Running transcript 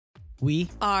We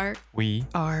are We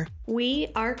are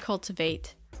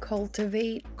cultivate.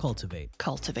 Cultivate. Cultivate.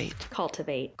 Cultivate.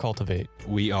 Cultivate. Cultivate.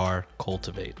 We are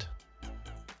Cultivate.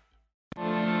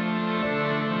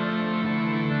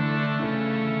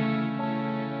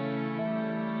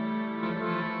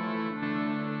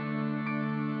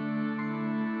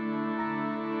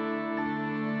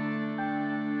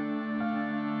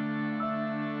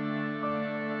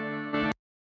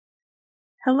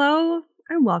 Hello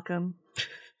and welcome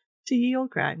to Ye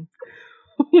Olde Crime,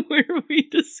 where we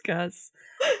discuss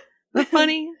the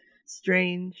funny,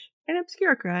 strange, and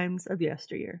obscure crimes of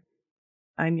yesteryear.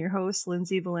 I'm your host,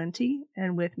 Lindsay Valenti,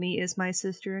 and with me is my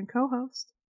sister and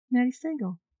co-host, Maddie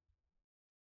Stengel.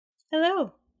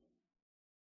 Hello.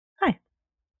 Hi.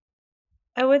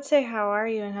 I would say how are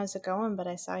you and how's it going, but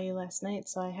I saw you last night,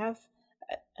 so I have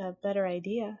a better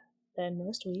idea than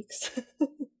most weeks.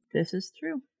 This is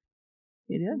true.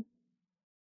 You did.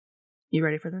 You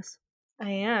ready for this? I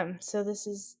am. So this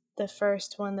is the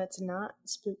first one that's not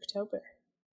Spooktober.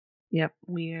 Yep,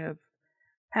 we have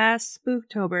passed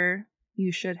Spooktober.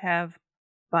 You should have,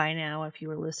 by now, if you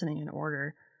were listening in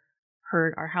order,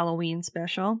 heard our Halloween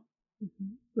special,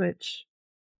 which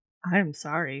I'm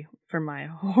sorry for my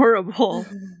horrible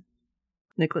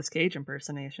Nicolas Cage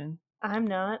impersonation. I'm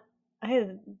not. I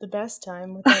had the best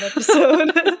time with that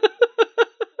episode.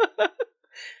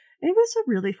 It was a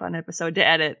really fun episode to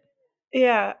edit.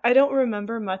 Yeah, I don't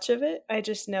remember much of it. I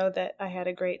just know that I had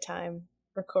a great time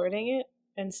recording it,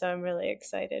 and so I'm really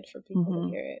excited for people to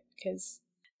hear it, because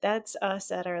that's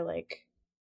us at our like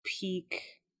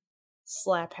peak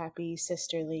slap happy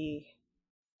sisterly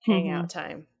hangout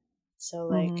time. So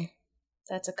like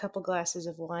that's a couple glasses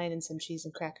of wine and some cheese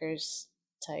and crackers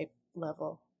type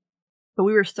level. But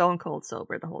we were stone cold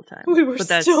sober the whole time. We were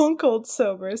stone cold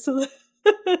sober, so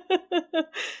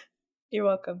you're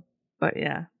welcome. But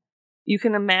yeah, you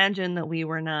can imagine that we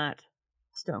were not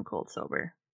stone cold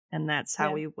sober, and that's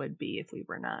how we would be if we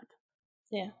were not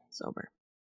sober.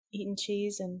 Eating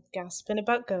cheese and gossiping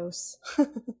about ghosts.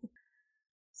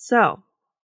 So,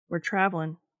 we're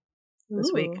traveling this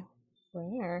week.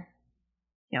 Where?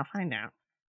 You'll find out.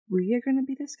 We are going to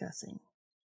be discussing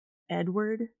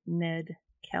Edward Ned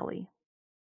Kelly.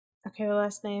 Okay, the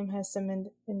last name has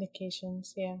some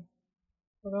indications, yeah.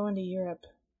 We're going to Europe,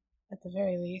 at the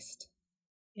very least.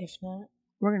 If not.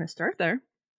 We're going to start there.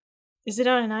 Is it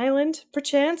on an island,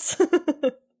 perchance?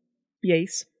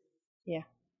 Yes. Yeah.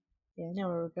 Yeah, I know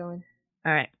where we're going.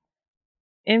 All right.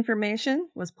 Information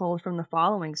was pulled from the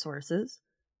following sources.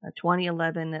 A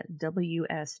 2011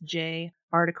 WSJ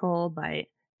article by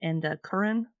Enda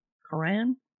Curran.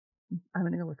 I'm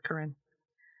going to go with Curran.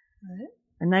 What?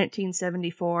 A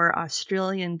 1974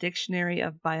 Australian Dictionary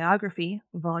of Biography,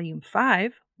 Volume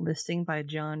 5, listing by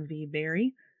John V.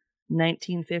 Barry.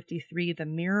 1953 The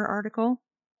Mirror article.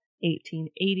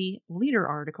 1880 Leader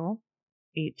article.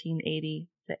 1880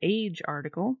 The Age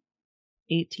article.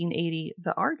 1880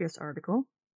 The Argus article.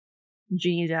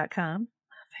 G.com,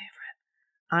 my favorite.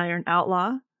 Iron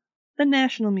Outlaw. The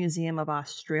National Museum of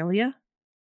Australia.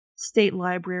 State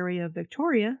Library of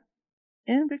Victoria.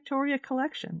 And Victoria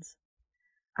Collections.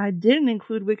 I didn't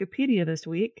include Wikipedia this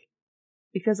week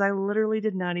because I literally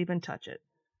did not even touch it.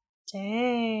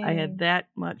 Dang. I had that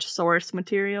much source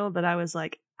material that I was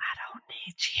like, I don't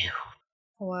need you.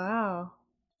 Wow.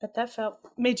 But that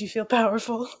made you feel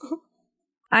powerful.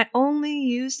 I only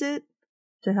used it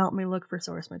to help me look for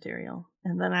source material.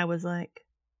 And then I was like,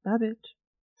 bye, bitch.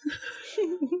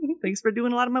 Thanks for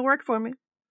doing a lot of my work for me.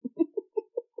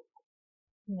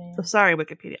 Man. So sorry,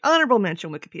 Wikipedia. Honorable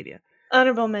mention, Wikipedia.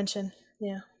 Honorable mention,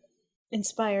 yeah.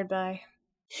 Inspired by.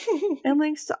 And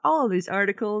links to all of these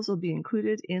articles will be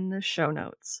included in the show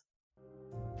notes.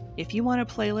 If you want a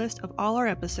playlist of all our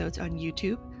episodes on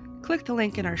YouTube, click the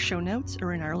link in our show notes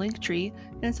or in our link tree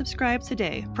and subscribe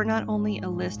today for not only a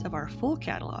list of our full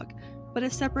catalog, but a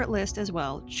separate list as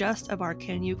well, just of our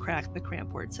Can You Crack the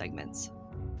Cramp Word segments.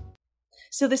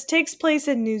 So this takes place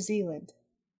in New Zealand.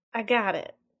 I got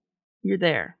it. You're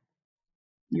there.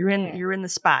 You're in the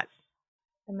spot.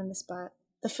 I'm in the spot.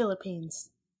 The Philippines.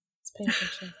 Let's pay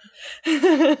attention.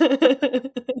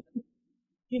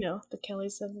 You know, the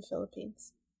Kellys of the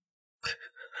Philippines.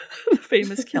 The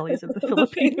famous Kellys of the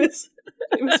Philippines.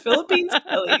 famous Philippines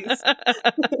Kellys.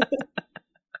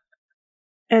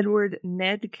 Edward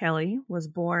Ned Kelly was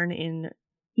born in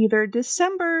either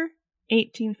December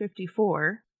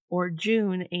 1854 or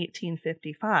June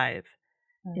 1855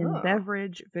 in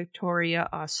Beveridge, Victoria,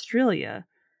 Australia,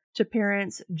 to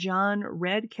parents John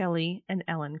Red Kelly and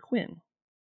Ellen Quinn.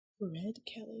 Red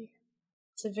Kelly.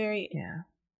 It's a very Yeah.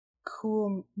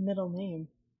 cool middle name.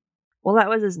 Well, that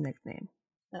was his nickname.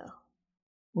 Oh.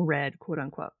 red, quote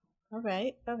unquote. All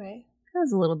right.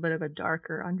 Has a little bit of a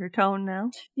darker undertone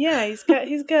now. Yeah, he's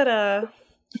got a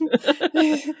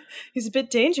he's a bit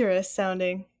dangerous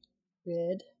sounding.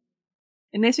 Red.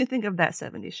 It makes me think of that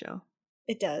 70s show.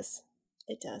 It does.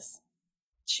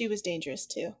 She was dangerous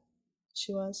too.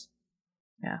 She was.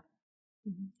 Yeah.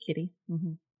 Mm-hmm. Kitty.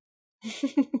 Mm-hmm.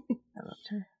 I loved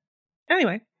her.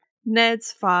 Anyway,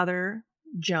 Ned's father,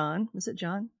 John. Was it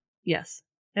John? Yes.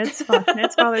 Ned's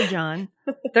father, John.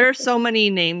 There are so many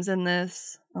names in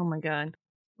this. Oh my God.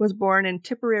 Was born in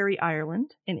Tipperary,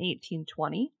 Ireland in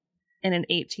 1820. And in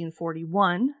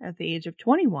 1841, at the age of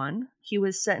 21, he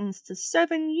was sentenced to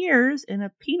 7 years in a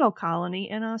penal colony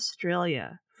in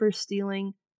Australia for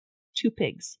stealing 2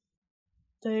 pigs.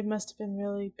 They must have been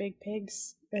really big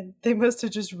pigs. And they must have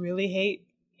just really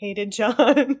hated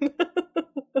John.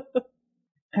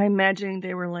 I'm imagining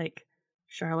they were like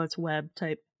Charlotte's Web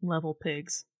type level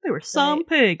pigs. They were some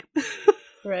pig.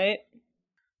 Right.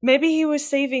 Maybe he was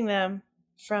saving them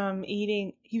from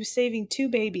eating. He was saving 2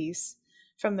 babies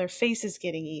from their faces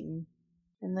getting eaten.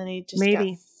 And then he just got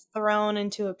thrown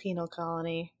into a penal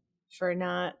colony for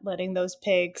not letting those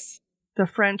pigs. The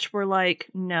French were like,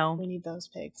 no. We need those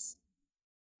pigs.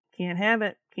 Can't have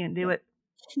it. Can't do it.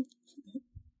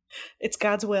 It's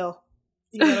God's will.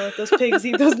 You gotta let those pigs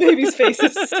eat those babies'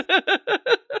 faces.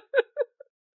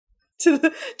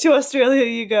 To Australia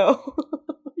you go.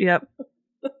 Yep.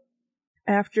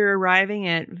 After arriving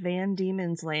at Van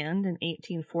Diemen's Land in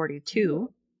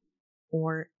 1842,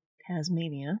 or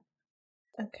Tasmania.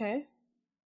 Okay.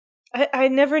 I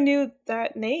never knew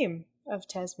that name of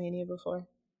Tasmania before.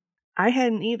 I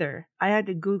hadn't either. I had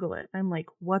to Google it. I'm like,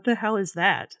 what the hell is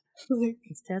that?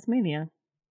 It's Tasmania.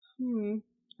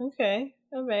 Okay.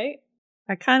 All right.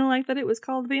 I kind of like that it was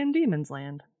called Van Diemen's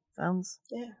Land. Sounds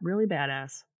really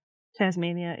badass.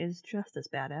 Tasmania is just as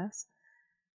badass.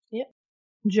 Yep.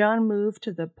 John moved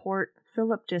to the Port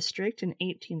Phillip district in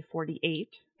 1848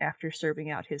 after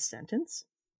serving out his sentence.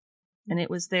 And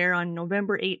it was there on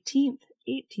November 18th,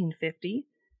 1850,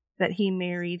 that he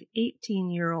married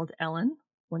 18-year-old Ellen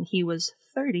when he was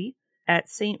 30 at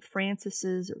St.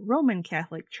 Francis's Roman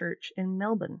Catholic Church in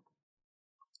Melbourne.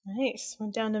 Nice.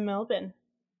 Went down to Melbourne.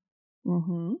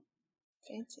 Mm-hmm.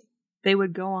 Fancy. They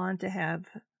would go on to have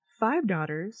 5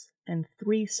 daughters and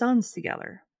 3 sons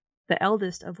together, the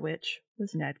eldest of which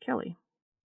was Ned Kelly.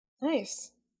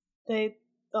 Nice. They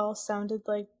all sounded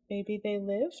like maybe they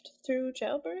lived through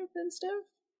childbirth and stuff.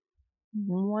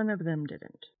 One of them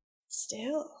didn't.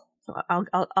 Still. So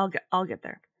I'll get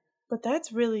there. But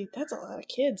that's a lot of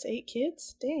kids. 8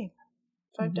 kids? Dang.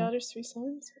 5 daughters, 3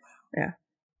 sons? Wow. Yeah.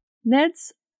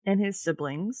 Ned's and his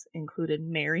siblings included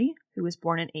Mary, who was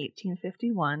born in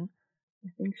 1851. I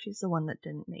think she's the one that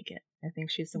didn't make it. I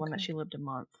think she's the one that she lived a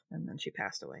month and then she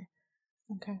passed away.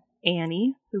 Okay.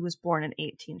 Annie, who was born in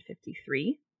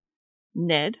 1853.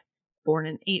 Ned, born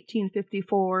in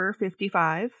 1854,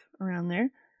 55, around there.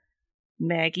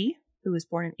 Maggie, who was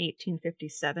born in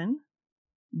 1857.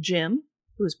 Jim,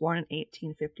 who was born in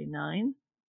 1859.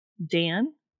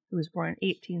 Dan, who was born in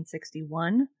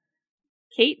 1861.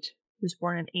 Kate, who was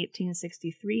born in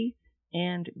 1863.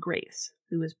 And Grace,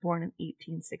 who was born in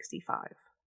 1865.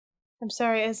 I'm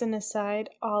sorry, as an aside,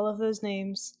 all of those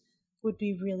names would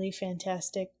be really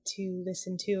fantastic to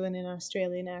listen to in an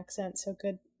Australian accent, so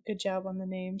good job on the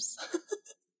names.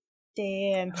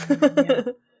 Dan. Yeah.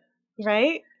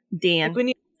 Right? Dan. Like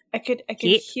when I could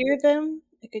hear them.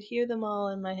 I could hear them all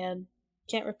in my head.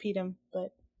 Can't repeat them,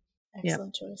 but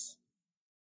excellent choice.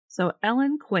 So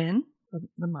Ellen Quinn,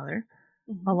 the mother,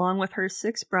 along with her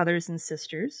 6 brothers and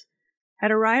sisters, had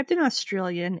arrived in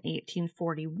Australia in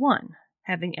 1841,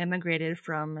 having emigrated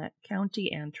from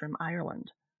County Antrim,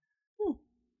 Ireland.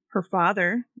 Her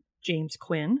father, James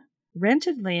Quinn,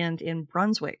 rented land in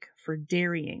Brunswick for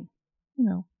dairying,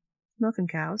 milking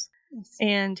cows,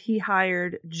 and he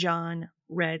hired John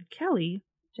Red Kelly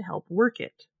to help work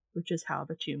it, which is how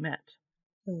the 2 met.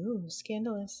 Ooh,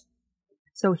 scandalous.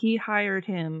 So he hired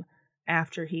him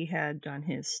after he had done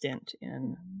his stint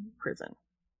in prison.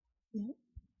 Yeah.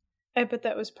 I bet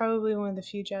that was probably one of the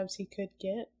few jobs he could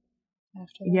get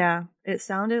after that. Yeah, it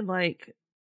sounded like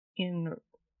in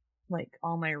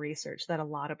all my research that a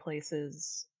lot of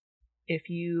places, if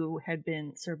you had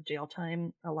been served jail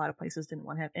time, a lot of places didn't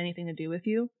want to have anything to do with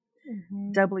you.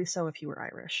 Doubly so if you were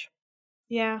Irish.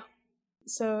 Yeah.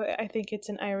 So I think it's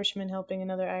an Irishman helping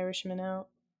another Irishman out.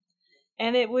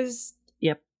 And it was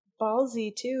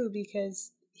ballsy too,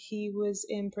 because he was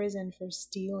in prison for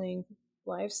stealing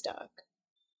livestock.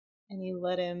 And he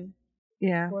let him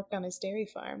work on his dairy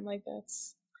farm. Like that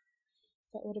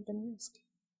would have been a risk.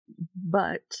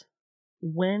 But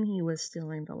when he was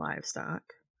stealing the livestock,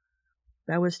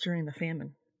 That was during the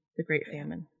famine, the Great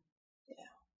Famine. Yeah.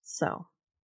 So,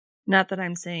 not that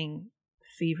I'm saying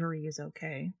thievery is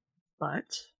okay, but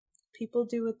people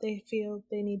do what they feel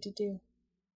they need to do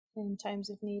in times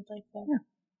of need like that.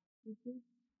 Yeah. Mm-hmm.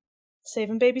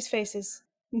 Saving babies' faces.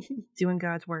 Doing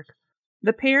God's work.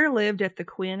 The pair lived at the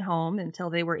Quinn home until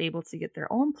they were able to get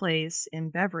their own place in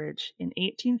Beveridge in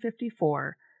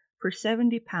 1854 for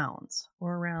 70 pounds,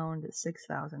 or around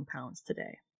 6,000 pounds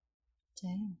today.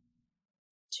 Dang.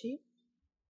 Cheap.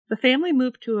 The family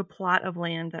moved to a plot of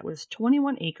land that was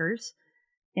 21 acres,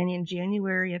 and in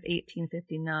January of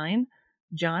 1859,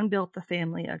 John built the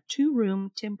family a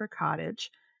 2-room timber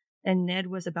cottage, and Ned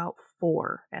was about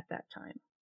 4 at that time.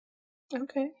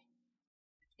 Okay.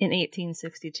 In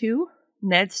 1862,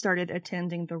 Ned started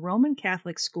attending the Roman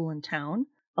Catholic school in town,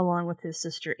 along with his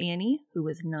sister Annie, who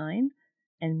was 9,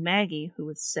 and Maggie, who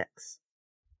was 6.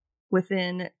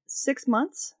 Within 6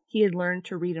 months, he had learned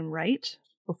to read and write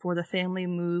before the family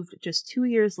moved just 2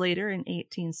 years later in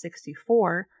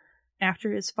 1864,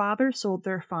 after his father sold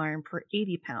their farm for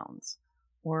 80 pounds,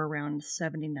 or around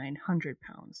 7,900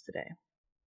 pounds today.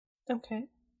 Okay.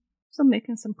 So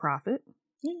making some profit.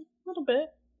 Yeah, a little bit.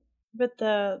 But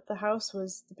the house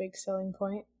was the big selling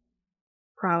point.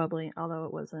 Probably, although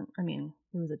it wasn't. I mean,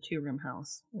 it was a 2-room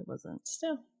house. It wasn't.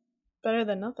 Still, better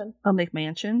than nothing. A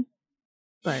McMansion,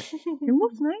 but it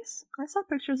looked nice. I saw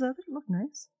pictures of it. It looked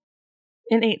nice.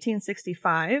 In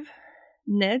 1865,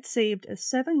 Ned saved a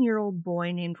 7-year-old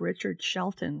boy named Richard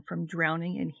Shelton from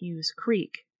drowning in Hughes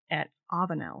Creek at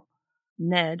Avenel.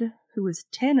 Ned, who was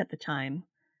 10 at the time,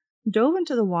 dove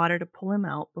into the water to pull him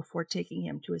out before taking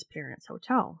him to his parents'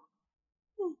 hotel.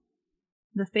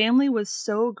 The family was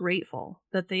so grateful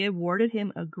that they awarded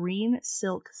him a green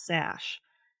silk sash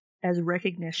as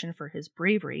recognition for his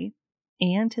bravery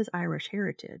and his Irish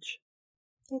heritage.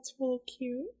 That's really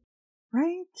cute.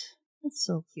 Right? That's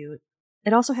so cute.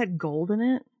 It also had gold in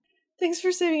it. Thanks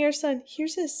for saving our son.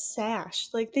 Here's his sash.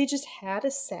 Like, they just had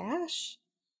a sash?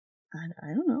 I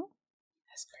don't know.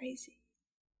 That's crazy.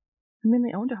 I mean,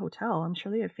 they owned a hotel. I'm sure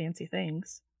they had fancy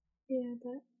things. Yeah,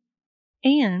 but...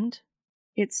 And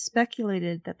it's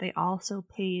speculated that they also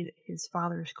paid his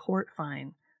father's court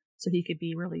fine so he could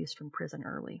be released from prison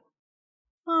early.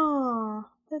 Aw,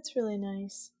 that's really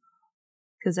nice.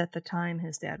 Because at the time,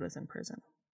 his dad was in prison.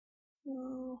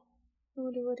 Oh, I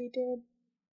wonder what he did.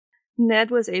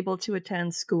 Ned was able to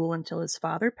attend school until his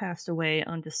father passed away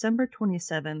on December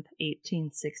 27th,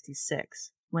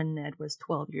 1866, when Ned was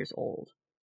 12 years old.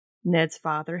 Ned's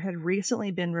father had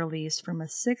recently been released from a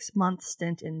 6-month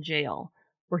stint in jail,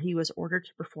 where he was ordered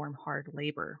to perform hard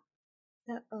labor.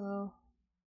 Uh-oh.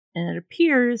 And it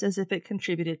appears as if it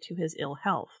contributed to his ill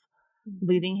health,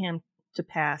 leading him to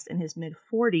pass in his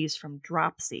mid-40s from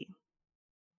dropsy.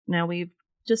 Now, we've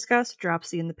discussed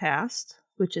dropsy in the past,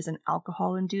 which is an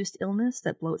alcohol-induced illness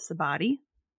that bloats the body,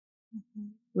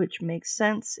 which makes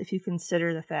sense if you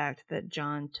consider the fact that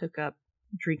John took up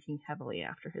drinking heavily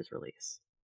after his release.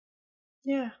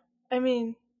 Yeah, I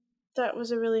mean, that was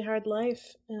a really hard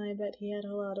life, and I bet he had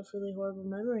a lot of really horrible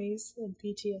memories and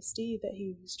PTSD that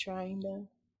he was trying to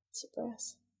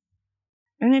suppress.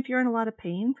 And if you're in a lot of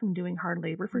pain from doing hard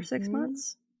labor for 6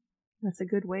 months, that's a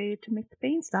good way to make the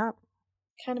pain stop.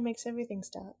 Kind of makes everything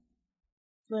stop.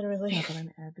 Literally. Not that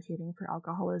I'm advocating for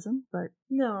alcoholism, but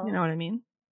no, you know what I mean?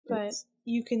 But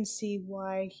you can see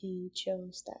why he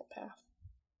chose that path.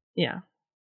 Yeah.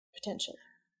 Potentially.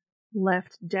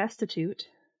 Left destitute,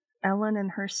 Ellen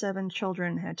and her 7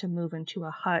 children had to move into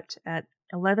a hut at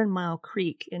 11 Mile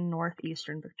Creek in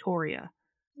northeastern Victoria.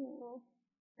 Aww.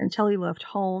 Until he left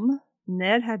home,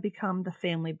 Ned had become the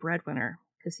family breadwinner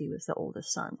because he was the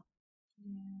oldest son.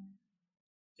 Yeah.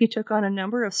 He took on a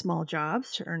number of small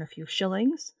jobs to earn a few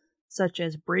shillings, such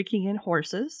as breaking in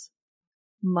horses,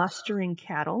 mustering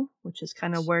cattle, which is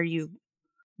kind of where you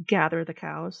gather the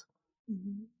cows,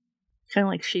 kind of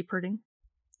like sheep herding.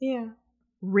 Yeah.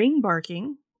 Ring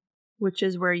barking, which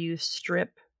is where you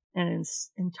strip an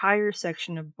entire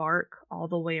section of bark all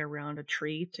the way around a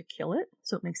tree to kill it,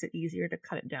 so it makes it easier to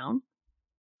cut it down.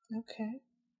 Okay.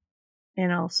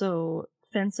 And also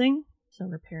fencing, so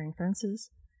repairing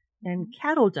fences, and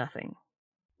cattle duffing,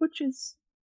 which is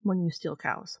when you steal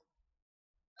cows.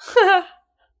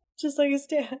 Just like his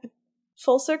dad.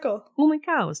 Full circle. Only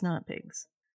cows, not pigs.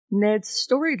 Ned's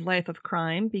storied life of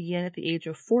crime began at the age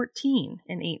of 14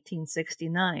 in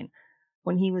 1869,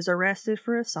 when he was arrested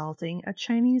for assaulting a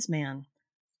Chinese man,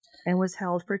 and was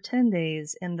held for 10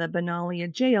 days in the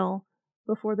Benalia jail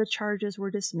before the charges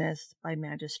were dismissed by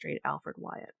Magistrate Alfred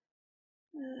Wyatt.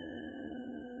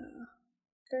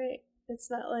 Great.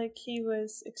 It's not like he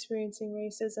was experiencing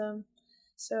racism,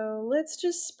 so let's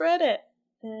just spread it.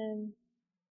 and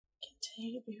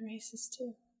continue to be racist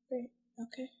too. Great.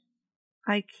 Okay.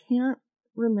 I can't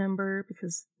remember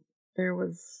because there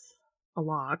was a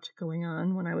lot going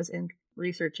on when I was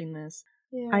researching this.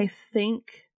 Yeah. I think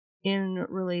in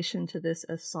relation to this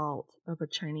assault of a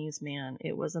Chinese man,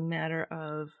 it was a matter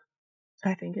of,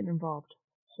 I think it involved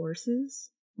horses.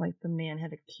 Like the man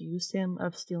had accused him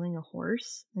of stealing a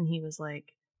horse, and he was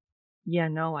like, yeah,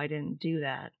 no, I didn't do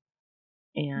that.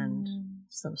 And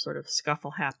some sort of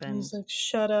scuffle happened. He's like,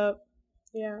 shut up.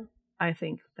 Yeah. I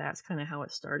think that's kind of how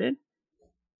it started.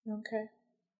 Okay.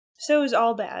 So it was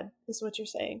all bad, is what you're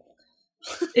saying.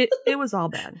 It was all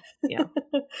bad. Yeah.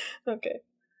 Okay.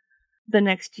 The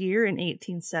next year, in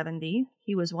 1870,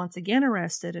 he was once again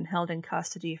arrested and held in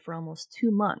custody for almost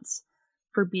 2 months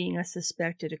for being a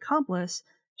suspected accomplice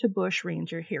to Bush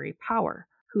Ranger Harry Power,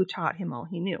 who taught him all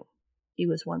he knew. He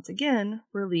was once again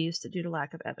released due to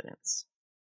lack of evidence.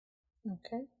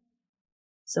 Okay.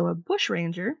 So a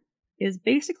bushranger is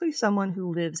basically someone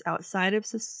who lives outside of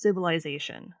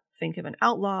civilization. Think of an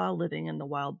outlaw living in the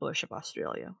wild bush of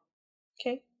Australia.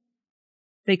 Okay.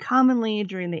 They commonly,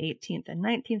 during the 18th and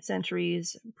 19th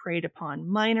centuries, preyed upon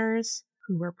miners,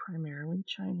 who were primarily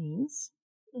Chinese,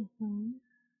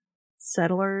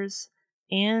 settlers,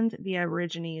 and the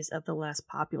Aborigines of the less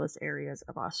populous areas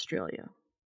of Australia.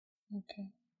 Okay.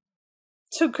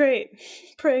 So great.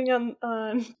 Preying on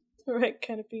the right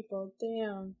kind of people.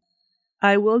 Damn.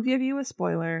 I will give you a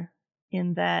spoiler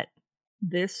in that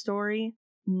this story,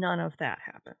 none of that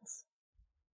happens.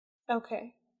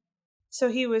 Okay. So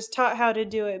he was taught how to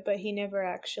do it, but he never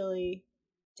actually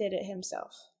did it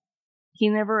himself. He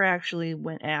never actually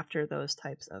went after those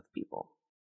types of people.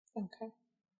 Okay.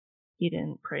 He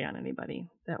didn't prey on anybody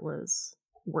that was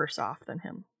worse off than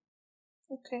him.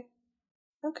 Okay.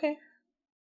 Okay.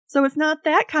 So it's not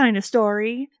that kind of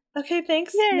story. Okay,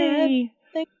 thanks, Yay!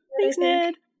 Ned. Thanks,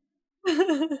 Ned.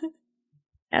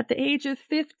 At the age of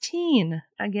 15,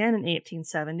 again in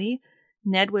 1870,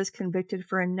 Ned was convicted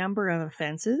for a number of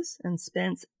offenses and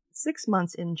spent 6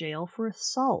 months in jail for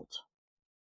assault.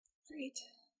 Great.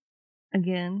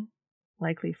 Again,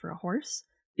 likely for a horse,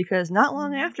 because not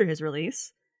long after his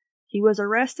release, he was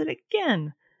arrested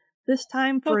again, this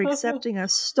time for accepting a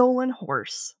stolen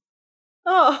horse.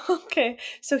 Oh, okay.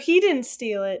 So he didn't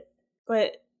steal it,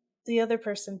 but the other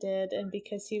person did, and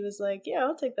because he was like, yeah,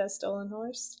 I'll take that stolen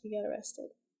horse, he got arrested.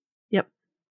 Yep.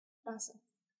 Awesome.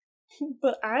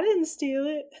 But I didn't steal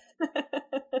it.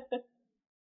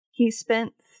 He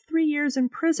spent 3 years in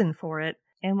prison for it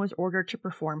and was ordered to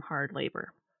perform hard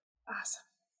labor. Awesome.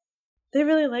 They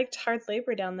really liked hard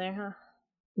labor down there, huh?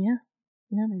 Yeah,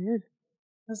 they did.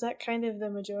 Was that kind of the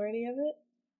majority of it?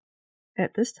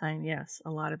 At this time, yes,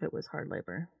 a lot of it was hard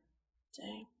labor.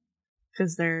 Dang.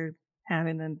 Because they're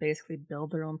having them basically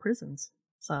build their own prisons.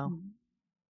 So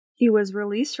he was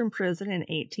released from prison in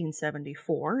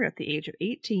 1874 at the age of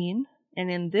 18, and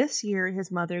in this year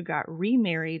his mother got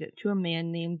remarried to a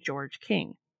man named George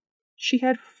King. She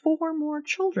had 4 more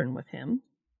children with him.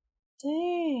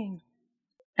 Dang.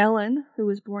 Ellen, who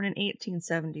was born in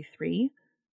 1873,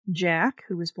 Jack,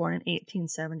 who was born in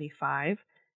 1875,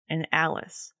 and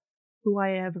Alice, who I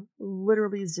have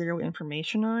literally zero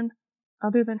information on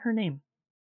other than her name.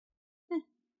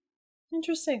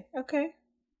 Interesting. Okay.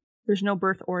 There's no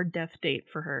birth or death date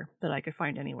for her that I could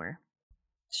find anywhere.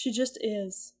 She just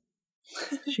is.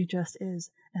 She just is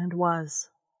and was.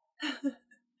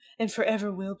 And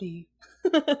forever will be.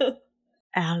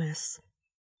 Alice.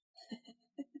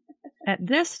 At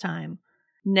this time,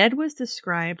 Ned was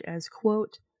described as,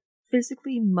 quote,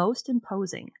 physically most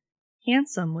imposing,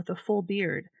 handsome with a full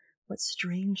beard, but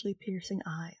strangely piercing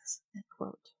eyes, end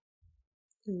quote.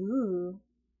 Ooh.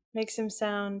 Makes him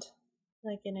sound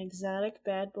like an exotic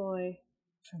bad boy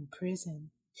from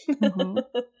prison.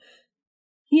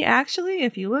 He actually,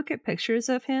 if you look at pictures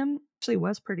of him, actually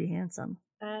was pretty handsome.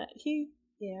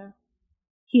 Yeah.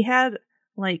 He had,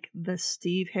 like, the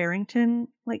Steve Harrington,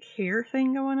 like, hair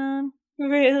thing going on.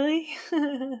 Really?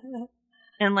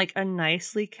 And, like, a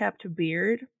nicely kept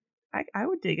beard. I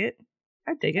would dig it.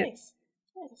 I'd dig it.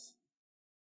 Nice.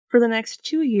 For the next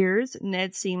 2 years,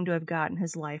 Ned seemed to have gotten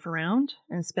his life around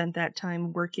and spent that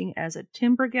time working as a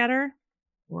timber getter,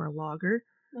 or a logger.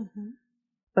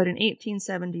 But in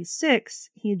 1876,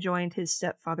 he joined his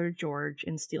stepfather George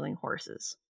in stealing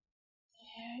horses.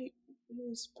 Yeah, he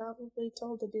was probably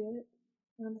told to do it,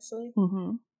 honestly.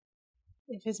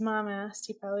 If his mom asked,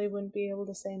 he probably wouldn't be able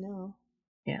to say no.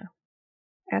 Yeah.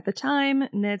 At the time,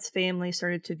 Ned's family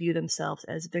started to view themselves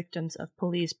as victims of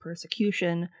police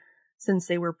persecution, since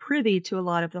they were privy to a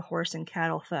lot of the horse and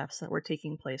cattle thefts that were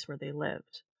taking place where they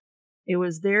lived. It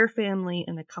was their family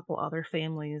and a couple other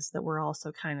families that were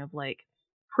also kind of like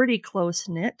pretty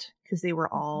close-knit because they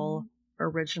were all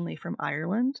originally from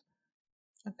Ireland.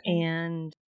 Okay.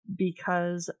 And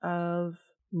because of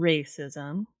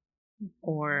racism,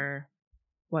 or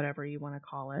whatever you want to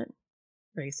call it,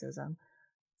 racism.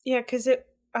 Yeah, because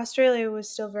Australia was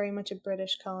still very much a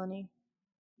British colony.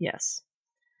 Yes.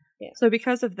 Yeah. So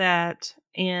because of that,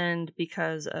 and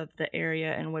because of the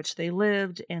area in which they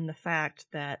lived, and the fact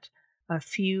that a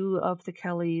few of the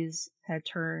Kellys had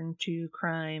turned to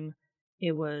crime,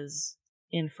 it was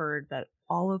inferred that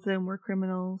all of them were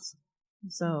criminals.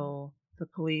 So the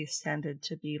police tended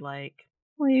to be like,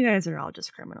 well, you guys are all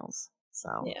just criminals.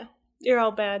 So yeah, you're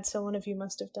all bad, so one of you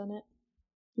must have done it.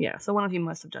 Yeah, so one of you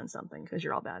must have done something because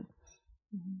you're all bad.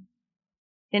 Mm-hmm.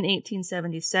 In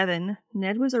 1877,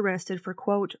 Ned was arrested for,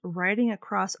 quote, riding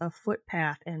across a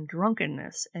footpath and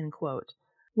drunkenness, end quote,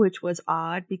 which was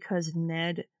odd because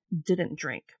Ned didn't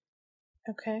drink.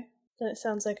 Okay, that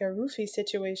sounds like a roofie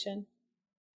situation.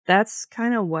 That's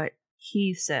kind of what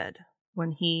he said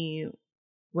when he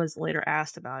was later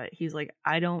asked about it. He's like,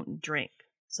 I don't drink.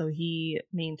 So he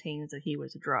maintains that he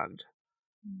was drugged.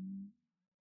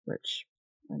 Which,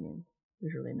 I mean,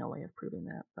 there's really no way of proving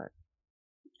that, but...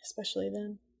 Especially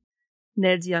then.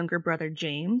 Ned's younger brother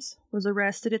James was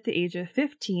arrested at the age of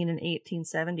 15 in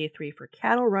 1873 for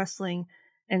cattle rustling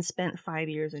and spent 5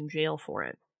 years in jail for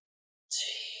it.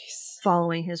 Jeez.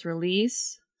 Following his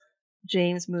release,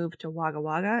 James moved to Wagga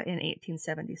Wagga in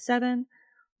 1877,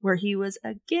 where he was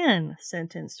again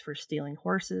sentenced for stealing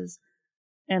horses,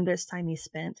 and this time he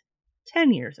spent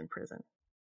 10 years in prison.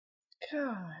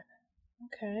 God.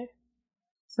 Okay.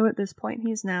 So at this point,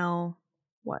 he's now,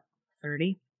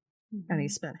 30? And he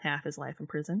spent half his life in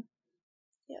prison.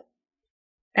 Yep.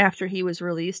 After he was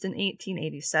released in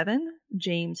 1887,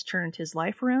 James turned his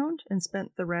life around and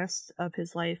spent the rest of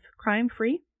his life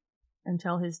crime-free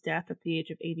until his death at the age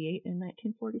of 88 in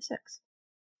 1946.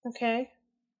 Okay.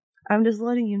 I'm just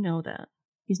letting you know that.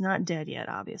 He's not dead yet,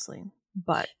 obviously,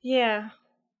 but... Yeah,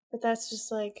 but that's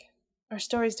just like, our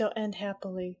stories don't end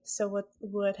happily, so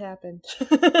what happened?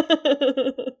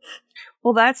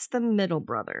 Well, that's the middle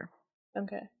brother.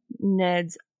 Okay.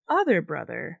 Ned's other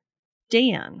brother,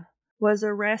 Dan, was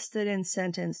arrested and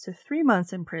sentenced to 3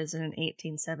 months in prison in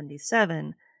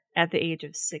 1877 at the age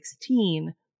of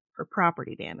 16 for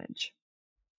property damage.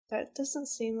 That doesn't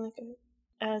seem like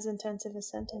as intensive a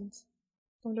sentence.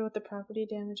 I wonder what the property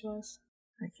damage was.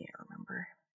 I can't remember.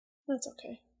 That's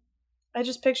okay. I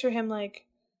just picture him like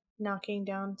knocking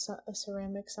down a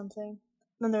ceramic something.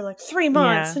 And then they're like, 3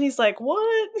 months! Yeah. And he's like,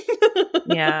 what?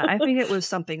 Yeah, I think it was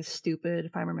something stupid,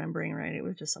 if I'm remembering right. It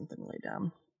was just something really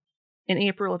dumb. In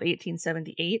April of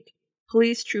 1878,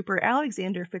 police trooper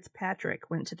Alexander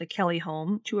Fitzpatrick went to the Kelly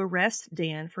home to arrest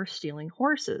Dan for stealing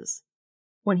horses.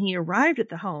 When he arrived at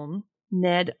the home,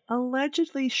 Ned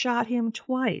allegedly shot him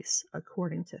twice,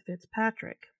 according to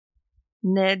Fitzpatrick.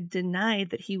 Ned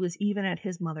denied that he was even at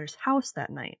his mother's house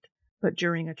that night, but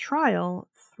during a trial,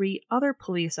 3 other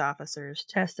police officers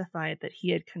testified that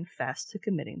he had confessed to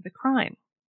committing the crime.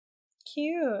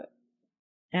 Cute.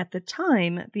 At the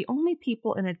time, the only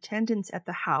people in attendance at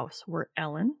the house were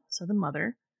Ellen, so the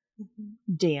mother,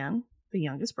 Dan, the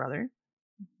youngest brother,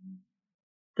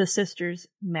 the sisters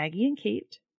Maggie and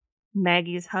Kate,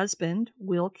 Maggie's husband,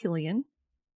 Will Killian,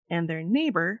 and their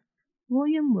neighbor,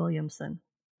 William Williamson.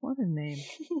 What a name.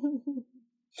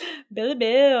 Billy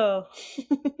Bill.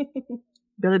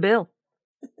 Billy Bill.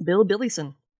 Bill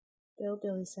Billison. Bill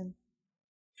Billison.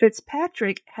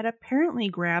 Fitzpatrick had apparently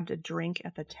grabbed a drink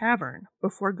at the tavern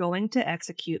before going to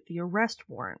execute the arrest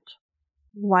warrant.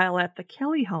 While at the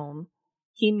Kelly home,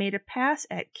 he made a pass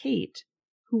at Kate,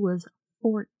 who was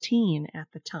 14 at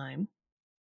the time,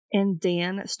 and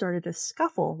Dan started a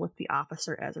scuffle with the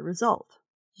officer as a result.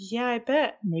 Yeah, I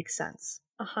bet. Makes sense.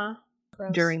 Uh-huh.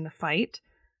 Gross. During the fight,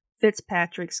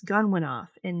 Fitzpatrick's gun went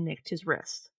off and nicked his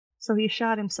wrist, so he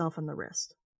shot himself in the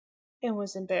wrist. And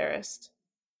was embarrassed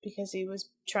because he was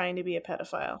trying to be a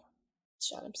pedophile.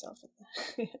 Shot himself in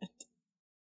the head.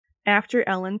 After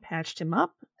Ellen patched him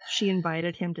up, she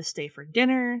invited him to stay for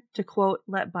dinner to, quote,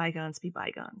 let bygones be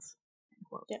bygones.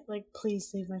 Yeah, like,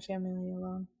 please leave my family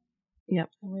alone. Yep.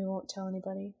 And we won't tell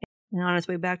anybody. And on his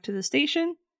way back to the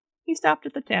station, he stopped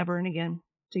at the tavern again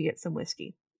to get some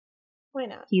whiskey. Why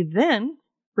not? He then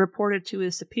reported to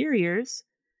his superiors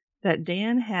that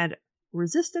Dan had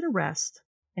resisted arrest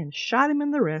and shot him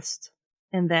in the wrist,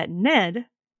 and that Ned,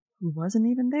 who wasn't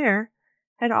even there,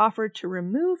 had offered to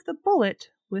remove the bullet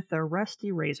with a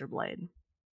rusty razor blade.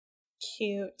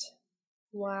 Cute.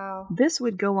 Wow. This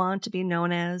would go on to be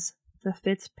known as the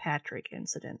Fitzpatrick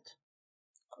incident.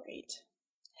 Great.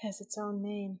 Has its own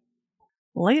name.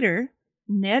 Later,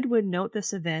 Ned would note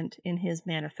this event in his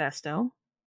manifesto,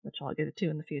 which I'll get to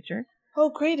in the future. Oh,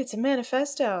 great, it's a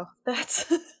manifesto.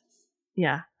 That's...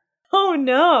 Yeah. Oh,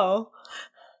 no.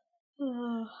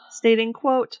 Stating,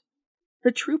 quote,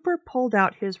 "The trooper pulled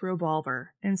out his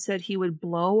revolver and said he would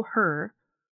blow her,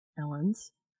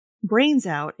 Ellen's, brains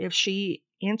out if she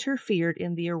interfered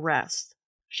in the arrest.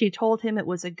 She told him it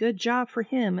was a good job for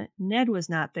him Ned was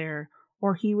not there,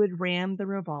 or he would ram the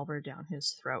revolver down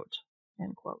his throat."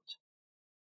 End quote.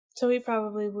 So he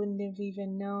probably wouldn't have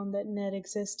even known that Ned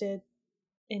existed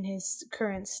in his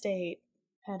current state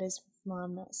had his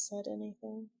mom not said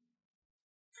anything.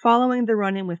 Following the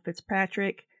run-in with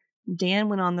Fitzpatrick, Dan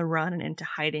went on the run and into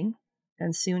hiding,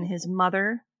 and soon his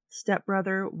mother,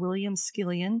 stepbrother William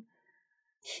Skillion,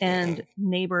 and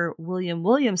neighbor William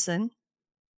Williamson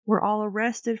were all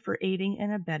arrested for aiding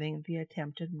and abetting the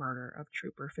attempted murder of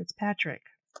Trooper Fitzpatrick.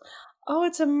 Oh,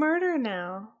 it's a murder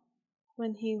now,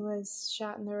 when he was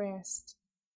shot in the wrist.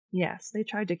 Yes, they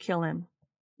tried to kill him.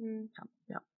 Mm.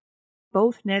 Yep.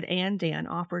 Both Ned and Dan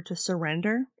offered to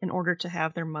surrender in order to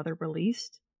have their mother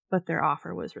released, but their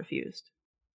offer was refused.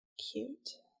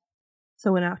 Cute.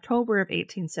 So in October of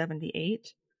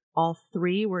 1878, all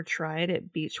three were tried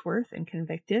at Beechworth and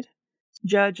convicted.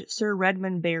 Judge Sir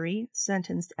Redmond Barry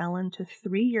sentenced Ellen to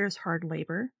 3 years hard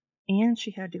labor, and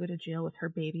she had to go to jail with her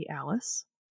baby Alice.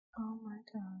 Oh my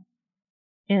god.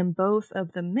 And both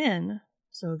of the men,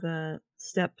 so the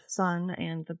stepson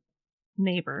and the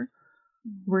neighbor,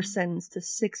 were sentenced to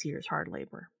 6 years hard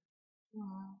labor.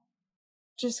 Wow.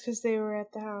 Just because they were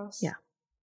at the house? Yeah.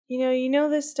 You know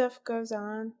this stuff goes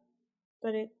on,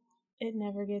 but it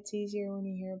never gets easier when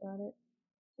you hear about it.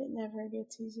 It never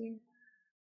gets easier.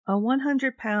 A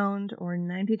 100-pound or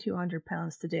 9,200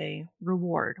 pounds today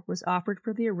reward was offered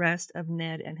for the arrest of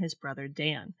Ned and his brother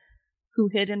Dan, who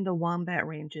hid in the Wombat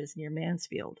Ranges near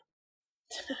Mansfield.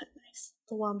 Nice.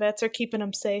 The wombats are keeping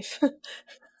them safe.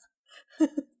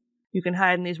 You can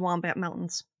hide in these Wombat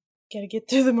Mountains. Gotta get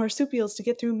through the marsupials to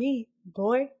get through me,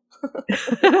 boy.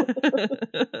 They're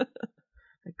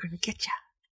gonna get ya.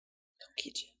 Don't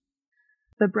get you.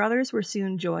 The brothers were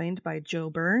soon joined by Joe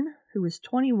Byrne, who was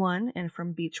 21 and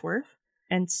from Beechworth,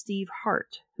 and Steve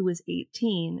Hart, who was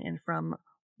 18 and from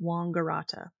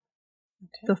Wangaratta.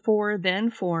 Okay. The four then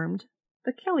formed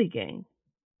the Kelly Gang.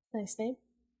 Nice name.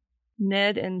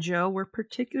 Ned and Joe were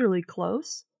particularly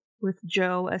close, with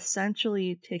Joe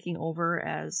essentially taking over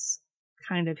as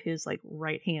kind of his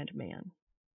right-hand man.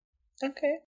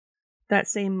 Okay. That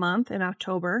same month, in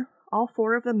October, all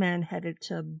four of the men headed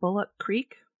to Bullock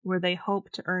Creek, where they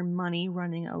hoped to earn money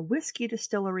running a whiskey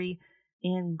distillery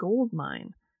and gold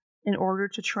mine in order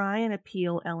to try and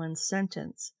appeal Ellen's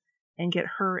sentence and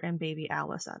get her and baby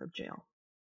Alice out of jail.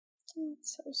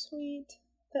 It's so sweet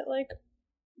that,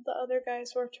 the other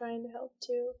guys were trying to help,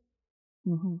 too.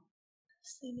 Mm-hmm.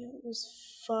 Because they knew it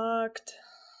was fucked.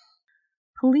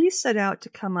 Police set out to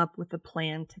come up with a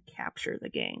plan to capture the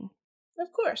gang.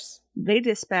 Of course. They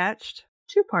dispatched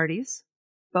 2 parties,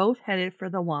 both headed for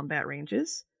the Wombat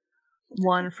Ranges,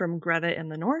 one from Greta in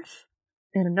the north,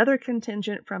 and another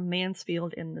contingent from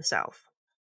Mansfield in the south.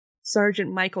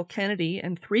 Sergeant Michael Kennedy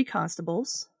and 3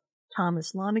 constables,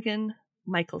 Thomas Lonigan,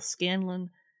 Michael Scanlon,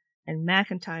 and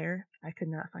McIntyre, I could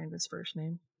not find his first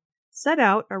name, set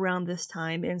out around this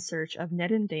time in search of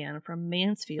Ned and Dan from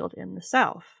Mansfield in the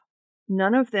south.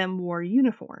 None of them wore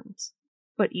uniforms,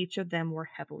 but each of them were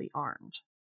heavily armed.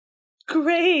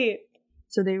 Great!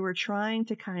 So they were trying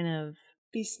to kind of...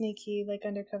 be sneaky, like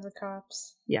undercover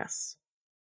cops. Yes.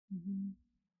 Mm-hmm.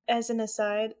 As an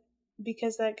aside,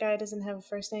 because that guy doesn't have a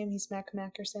first name, he's Mac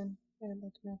Mackerson. Or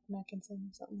Mac Mackinson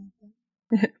or something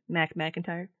like that. Mac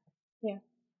McIntyre? Yeah,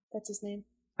 that's his name.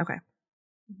 Okay.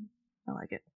 Mm-hmm. I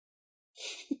like it.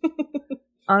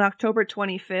 On October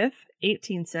 25th,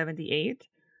 1878,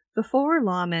 the 4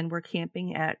 lawmen were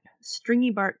camping at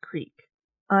Stringybark Creek.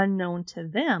 Unknown to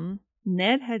them,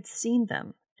 Ned had seen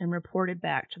them and reported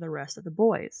back to the rest of the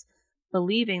boys,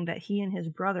 believing that he and his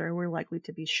brother were likely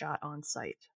to be shot on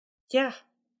sight. Yeah,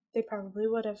 they probably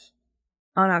would have.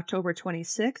 On October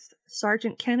 26th,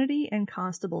 Sergeant Kennedy and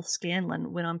Constable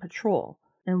Scanlon went on patrol,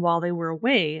 and while they were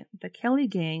away, the Kelly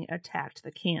Gang attacked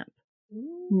the camp.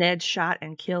 Ned shot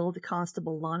and killed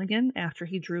Constable Lonigan after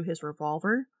he drew his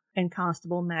revolver, and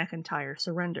Constable McIntyre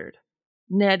surrendered.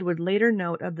 Ned would later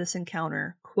note of this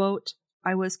encounter, quote,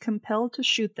 "I was compelled to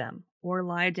shoot them, or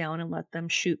lie down and let them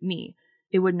shoot me.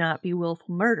 It would not be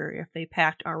willful murder if they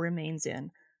packed our remains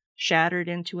in, shattered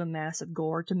into a mass of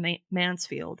gore to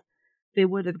Mansfield. They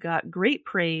would have got great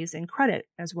praise and credit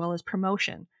as well as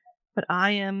promotion, but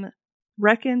I am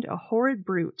reckoned a horrid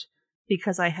brute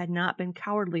because I had not been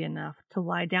cowardly enough to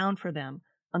lie down for them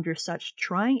under such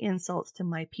trying insults to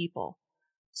my people.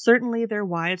 Certainly their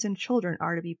wives and children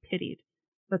are to be pitied,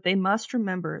 but they must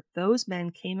remember those men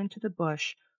came into the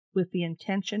bush with the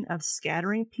intention of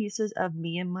scattering pieces of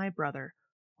me and my brother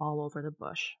all over the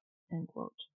bush." End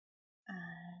quote. I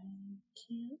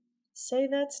can't say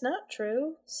that's not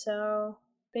true. So,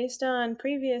 based on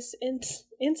previous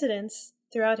incidents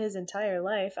throughout his entire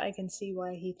life, I can see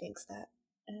why he thinks that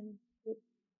and would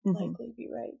likely be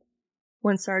right.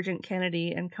 When Sergeant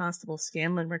Kennedy and Constable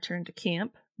Scanlon returned to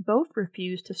camp, both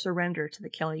refused to surrender to the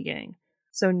Kelly gang.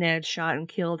 So Ned shot and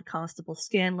killed Constable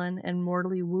Scanlon and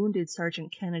mortally wounded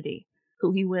Sergeant Kennedy,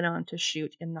 who he went on to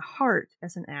shoot in the heart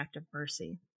as an act of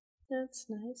mercy. That's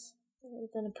nice. That would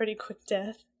have been a pretty quick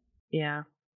death. Yeah.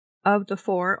 Of the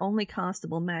four, only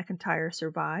Constable McIntyre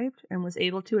survived and was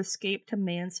able to escape to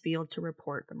Mansfield to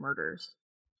report the murders.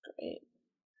 Great.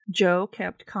 Joe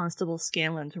kept Constable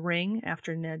Scanlon's ring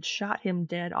after Ned shot him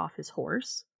dead off his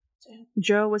horse. Damn.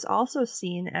 Joe was also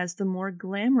seen as the more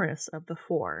glamorous of the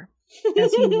four,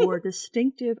 as he wore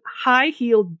distinctive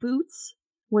high-heeled boots,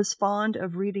 was fond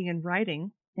of reading and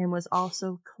writing, and was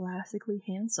also classically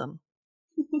handsome.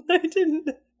 I didn't.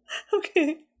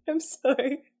 Okay, I'm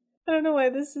sorry. I don't know why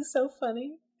this is so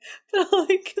funny, but all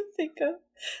I can think of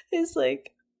is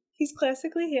like, he's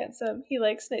classically handsome, he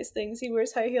likes nice things, he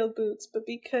wears high-heeled boots, but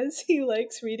because he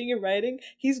likes reading and writing,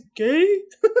 he's gay?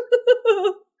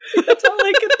 That's all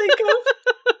I can think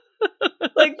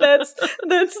of. Like, that's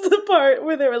the part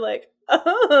where they were like,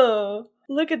 oh,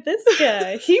 look at this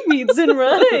guy, he reads and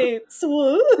writes,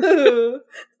 woo!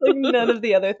 Like, none of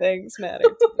the other things matter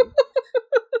to me.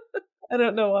 I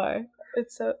don't know why.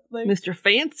 It's so, like, Mr.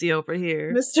 Fancy over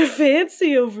here. Mr.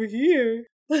 Fancy over here.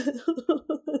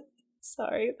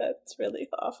 Sorry, that's really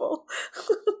awful.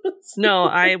 No,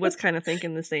 I was kind of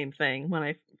thinking the same thing when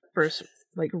I first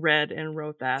read and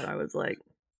wrote that. I was like,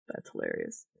 that's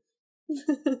hilarious.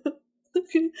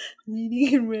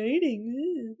 Reading and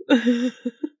writing.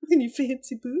 And your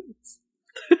fancy boots.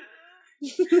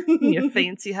 Your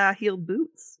fancy high-heeled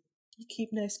boots. You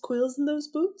keep nice quills in those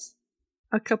boots?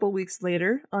 A couple weeks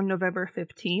later, on November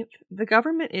 15th, the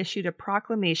government issued a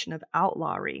proclamation of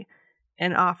outlawry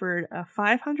and offered a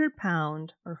 £500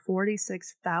 or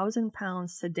 46,000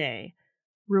 pounds today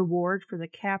reward for the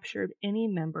capture of any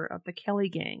member of the Kelly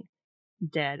gang,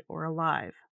 dead or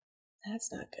alive. That's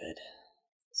not good.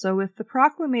 So with the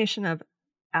proclamation of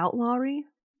outlawry,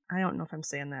 I don't know if I'm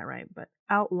saying that right, but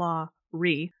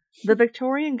outlawry, the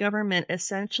Victorian government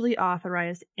essentially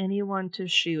authorized anyone to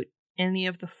shoot any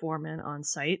of the four men on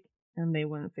site, and they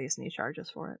wouldn't face any charges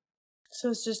for it.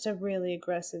 So it's just a really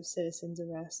aggressive citizen's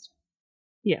arrest.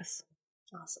 Yes.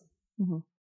 Awesome. Mm-hmm.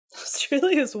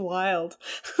 Australia is wild.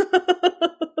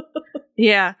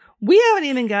 Yeah, we haven't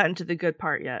even gotten to the good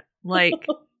part yet. Like,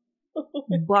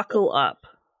 buckle up.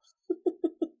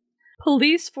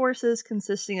 Police forces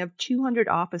consisting of 200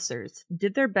 officers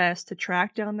did their best to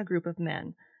track down the group of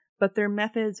men, but their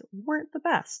methods weren't the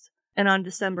best. And on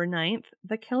December 9th,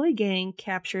 the Kelly gang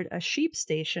captured a sheep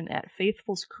station at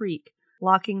Faithful's Creek,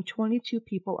 locking 22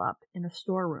 people up in a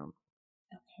storeroom.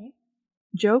 Okay.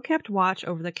 Joe kept watch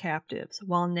over the captives,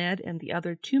 while Ned and the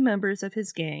other two members of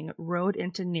his gang rode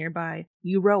into nearby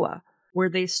Euroa, where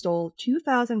they stole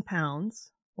 2,000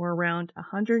 pounds, or around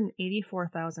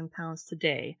 184,000 pounds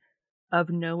today, of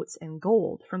notes and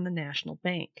gold from the National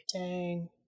Bank. Dang.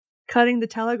 Cutting the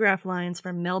telegraph lines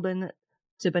from Melbourne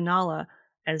to Benalla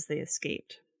as they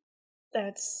escaped.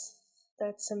 That's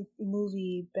some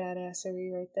movie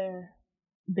badassery right there.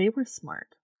 They were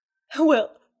smart.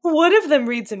 Well, one of them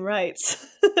reads and writes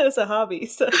as a hobby,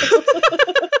 so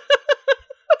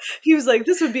he was like,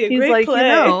 this would be a great play. You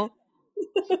know,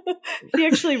 he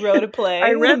actually wrote a play.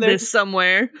 I read this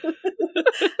somewhere.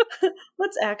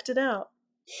 Let's act it out.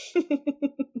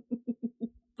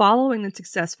 Following the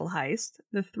successful heist,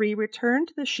 the three returned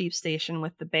to the sheep station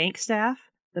with the bank staff,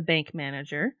 the bank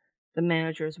manager, the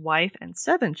manager's wife and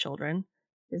 7 children,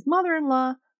 his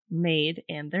mother-in-law, maid,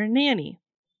 and their nanny.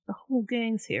 The whole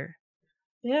gang's here.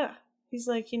 Yeah. He's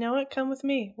like, you know what? Come with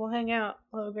me. We'll hang out.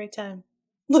 We'll have a great time.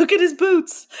 Look at his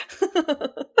boots.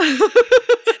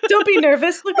 Don't be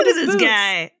nervous. Look at his boots. This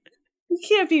guy. He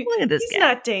can't be. Look at this He's guy.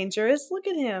 not dangerous. Look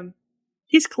at him.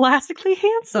 He's classically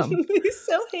handsome. He's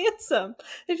so handsome.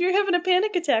 If you're having a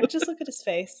panic attack, just look at his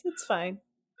face. It's fine.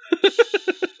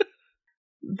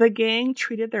 The gang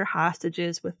treated their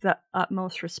hostages with the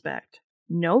utmost respect.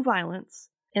 No violence.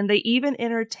 And they even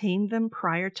entertained them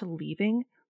prior to leaving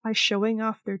by showing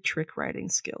off their trick writing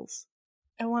skills.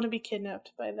 I want to be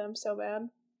kidnapped by them so bad.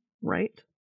 Right?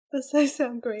 Does that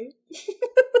sound great?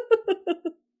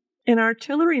 An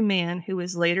artilleryman who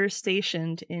was later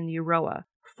stationed in Euroa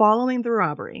following the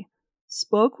robbery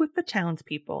spoke with the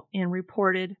townspeople and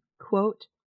reported, quote,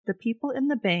 "The people in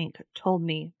the bank told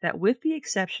me that with the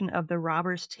exception of the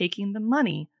robbers taking the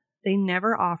money, they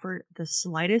never offered the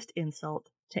slightest insult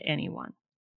to anyone.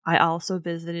 I also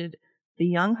visited the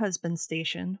young husband's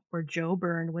station where Joe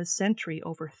Byrne was sentry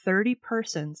over 30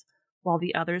 persons while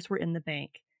the others were in the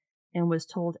bank, and was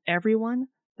told everyone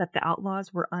that the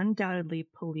outlaws were undoubtedly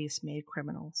police-made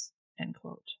criminals." End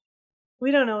quote.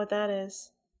 We don't know what that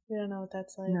is. We don't know what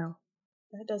that's like. No.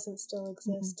 That doesn't still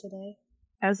exist today.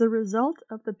 As a result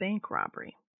of the bank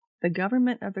robbery, the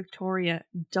government of Victoria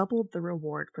doubled the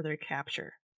reward for their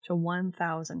capture to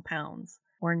 £1,000,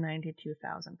 or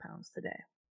 £92,000 today.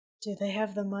 Do they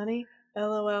have the money?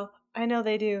 LOL. I know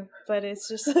they do, but it's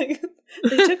just like,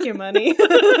 they took your money.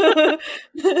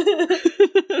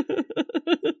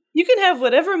 You can have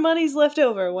whatever money's left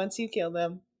over once you kill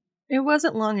them. It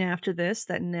wasn't long after this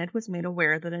that Ned was made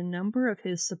aware that a number of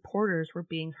his supporters were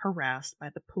being harassed by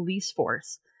the police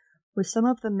force, with some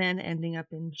of the men ending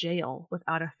up in jail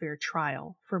without a fair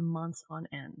trial for months on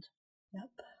end. Yep.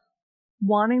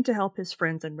 Wanting to help his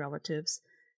friends and relatives,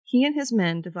 he and his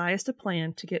men devised a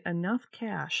plan to get enough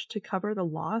cash to cover the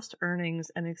lost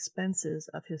earnings and expenses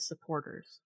of his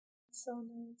supporters. So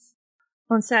nice.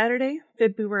 On Saturday,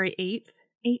 February 8th,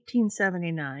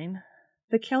 1879,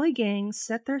 the Kelly gang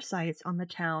set their sights on the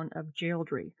town of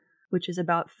Geraldry, which is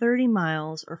about 30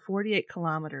 miles or 48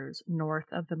 kilometers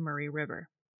north of the Murray River.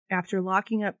 After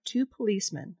locking up 2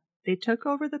 policemen, they took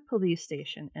over the police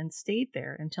station and stayed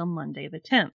there until Monday the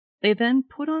 10th. They then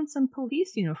put on some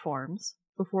police uniforms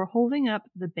before holding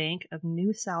up the Bank of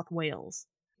New South Wales,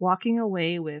 walking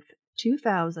away with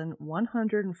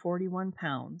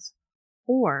 £2,141,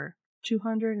 or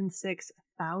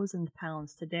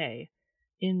 £206,000 today,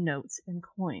 in notes and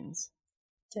coins.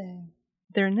 Dang.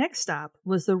 Their next stop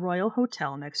was the Royal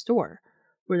Hotel next door,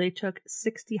 where they took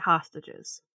 60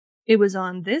 hostages. It was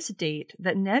on this date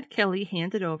that Ned Kelly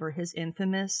handed over his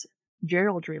infamous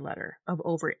Geraldry letter of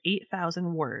over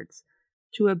 8,000 words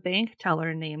to a bank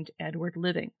teller named Edward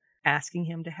Living, asking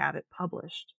him to have it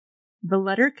published. The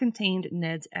letter contained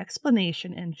Ned's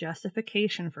explanation and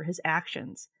justification for his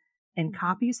actions, and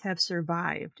copies have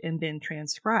survived and been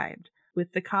transcribed,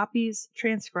 with the copies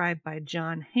transcribed by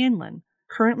John Hanlon,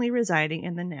 currently residing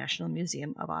in the National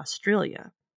Museum of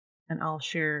Australia. And I'll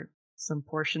share some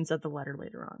portions of the letter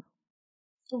later on.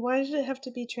 So why did it have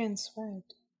to be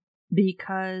transcribed?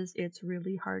 Because it's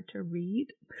really hard to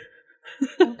read.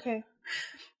 Okay.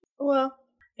 Well.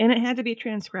 And it had to be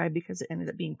transcribed because it ended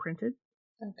up being printed.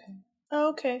 Okay.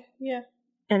 Oh, okay. Yeah.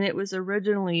 And it was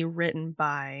originally written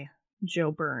by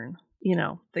Joe Byrne, you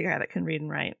know, the guy that can read and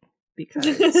write. Because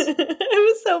I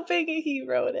was hoping he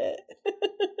wrote it.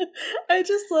 I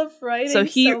just love writing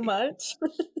so much.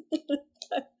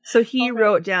 So he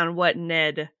wrote down what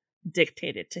Ned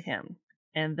dictated to him.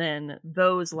 And then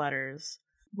those letters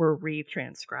were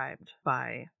retranscribed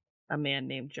by a man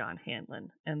named John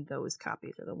Hanlon. And those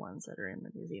copies are the ones that are in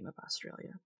the Museum of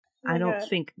Australia. I don't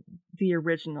think the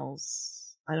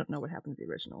originals, I don't know what happened to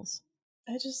the originals.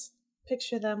 I just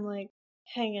picture them like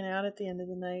hanging out at the end of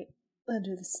the night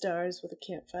under the stars with a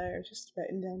campfire, just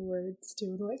writing down words,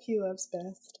 doing what he loves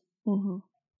best. Mm-hmm.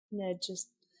 Ned just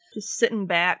sitting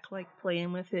back, like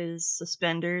playing with his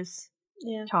suspenders,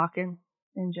 talking,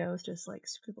 and Joe's just like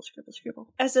scribble, scribble,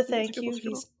 scribble. As a thank you,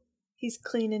 he's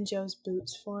cleaning Joe's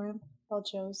boots for him while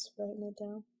Joe's writing it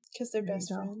down because they're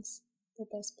best friends, they're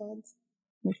best buds.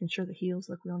 Making sure the heels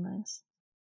look real nice.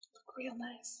 Look real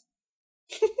nice.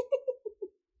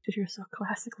 Because you're so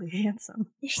classically handsome.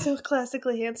 You're so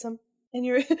classically handsome. And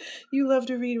you love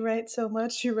to read write so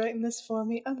much, you're writing this for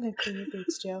me. I'm going to clean your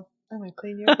boots, Joe. I'm going to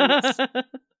clean your boots.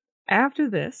 After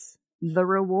this, the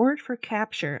reward for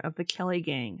capture of the Kelly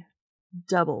gang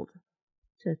doubled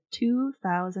to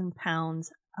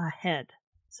 £2,000 a head.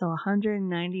 So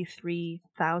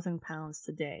 £193,000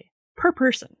 today per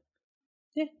person.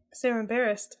 Yeah, because they were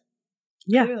embarrassed.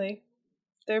 Yeah. Clearly.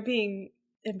 They're being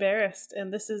embarrassed,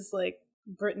 and this is like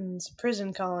Britain's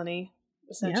prison colony,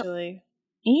 essentially. Yep.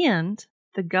 And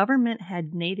the government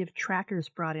had native trackers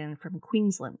brought in from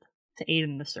Queensland to aid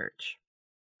in the search.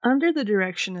 Under the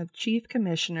direction of Chief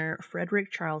Commissioner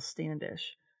Frederick Charles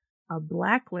Standish, a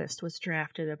blacklist was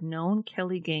drafted of known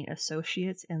Kelly gang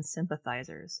associates and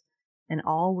sympathizers, and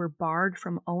all were barred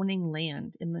from owning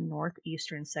land in the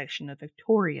northeastern section of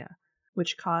Victoria,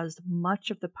 which caused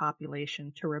much of the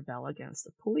population to rebel against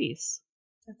the police.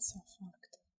 That's so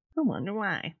fucked. I wonder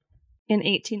why. In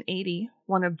 1880,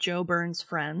 one of Joe Byrne's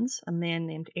friends, a man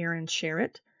named Aaron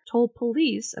Sherritt, told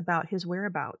police about his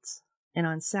whereabouts. And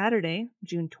on Saturday,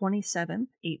 June 27th,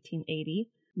 1880,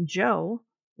 Joe,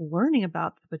 learning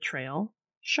about the betrayal,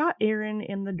 shot Aaron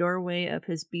in the doorway of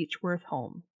his Beechworth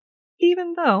home,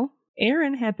 even though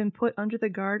Aaron had been put under the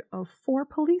guard of 4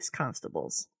 police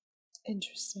constables.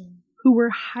 Interesting. Who were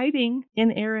hiding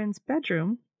in Aaron's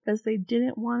bedroom because they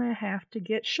didn't want to have to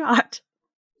get shot.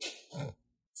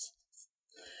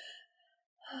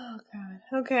 Oh,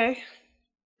 God. Okay.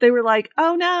 They were like,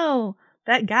 oh no,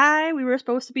 that guy we were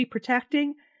supposed to be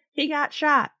protecting, he got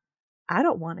shot. I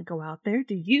don't want to go out there,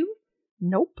 do you?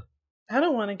 Nope. I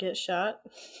don't want to get shot.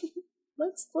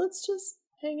 Let's just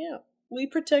hang out. We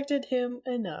protected him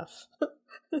enough.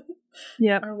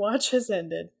 Yep. Our watch has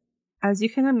ended. As you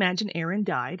can imagine, Aaron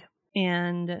died.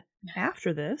 And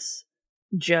after this,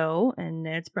 Joe and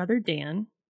Ned's brother Dan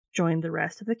joined the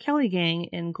rest of the Kelly gang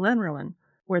in Glenrowan,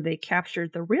 where they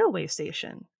captured the railway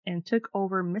station and took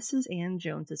over Mrs. Ann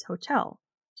Jones's hotel,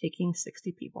 taking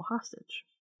 60 people hostage.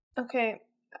 Okay,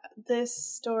 this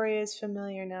story is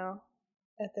familiar now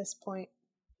at this point.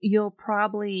 You'll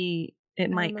probably, it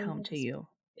might come to you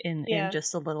in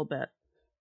just a little bit.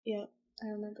 Yeah, I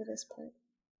remember this part.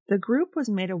 The group was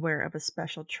made aware of a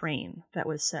special train that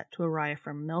was set to arrive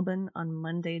from Melbourne on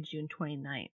Monday, June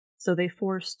 29th. So they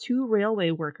forced 2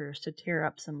 railway workers to tear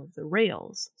up some of the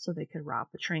rails so they could rob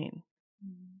the train.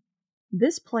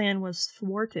 This plan was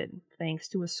thwarted thanks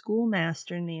to a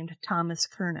schoolmaster named Thomas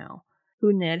Curnow,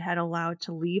 who Ned had allowed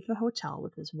to leave the hotel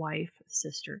with his wife,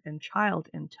 sister, and child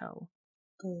in tow.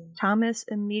 Thomas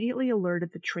immediately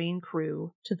alerted the train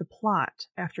crew to the plot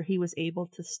after he was able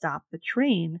to stop the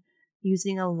train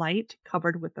using a light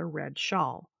covered with a red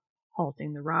shawl,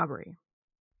 halting the robbery.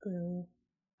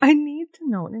 I need to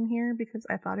note in here, because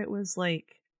I thought it was,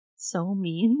 so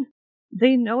mean.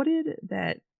 They noted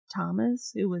that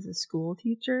Thomas, who was a school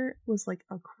teacher, was,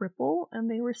 a cripple, and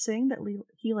they were saying that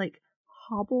he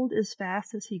hobbled as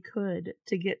fast as he could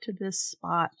to get to this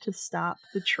spot to stop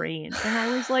the train. And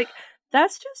I was like,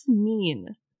 that's just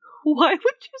mean. Why would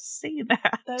you say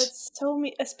that? That's so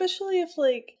mean, especially if,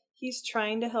 he's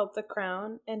trying to help the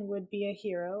crown and would be a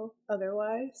hero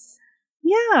otherwise.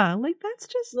 Yeah, that's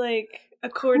just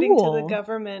according cool. to the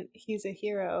government, he's a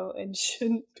hero and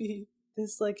shouldn't be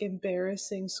this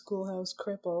embarrassing schoolhouse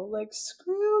cripple.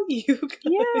 Screw you guys.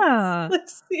 Yeah.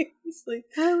 Seriously.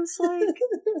 I was like,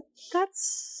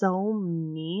 that's so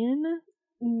mean.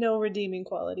 No redeeming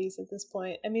qualities at this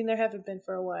point. I mean, there haven't been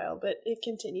for a while, but it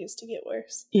continues to get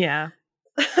worse. Yeah.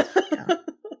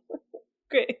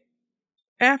 Great.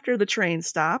 After the train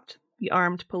stopped, the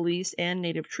armed police and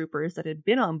native troopers that had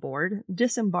been on board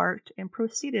disembarked and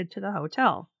proceeded to the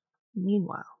hotel.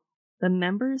 Meanwhile, the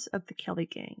members of the Kelly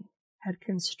gang had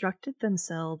constructed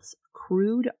themselves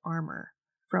crude armor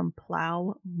from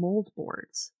plow mold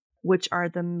boards, which are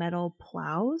the metal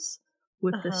plows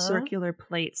with the circular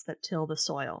plates that till the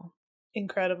soil.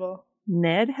 Incredible.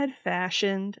 Ned had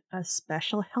fashioned a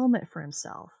special helmet for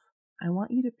himself. I want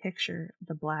you to picture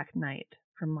the Black Knight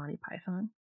from Monty Python,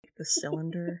 the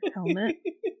cylinder helmet.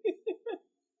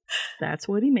 That's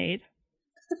what he made.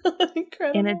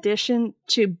 Incredible. In addition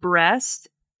to breast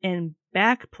and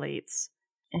back plates,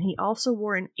 and he also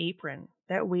wore an apron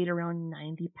that weighed around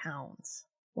 90 pounds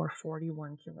or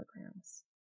 41 kilograms.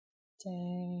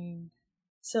 Dang.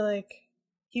 So,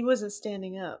 he wasn't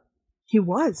standing up. He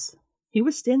was. He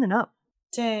was standing up.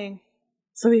 Dang.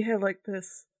 So he had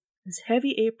this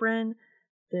heavy apron,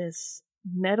 this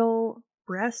metal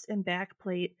breast and back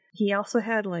plate. He also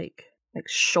had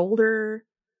shoulder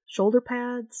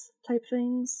pads type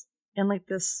things, and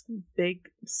this big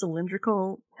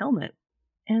cylindrical helmet.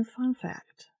 And fun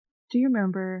fact, do you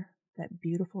remember that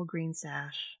beautiful green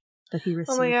sash that he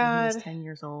received when he was 10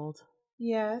 years old?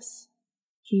 Yes.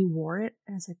 He wore it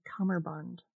as a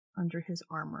cummerbund under his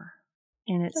armor,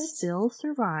 and it still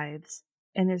survives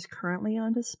and is currently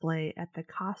on display at the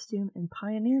Costume and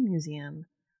Pioneer Museum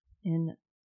in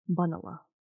Bunalla.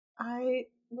 I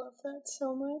love that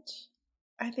so much.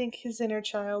 I think his inner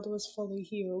child was fully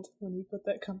healed when he put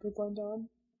that cummerbund on.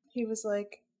 He was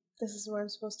like, this is where I'm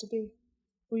supposed to be.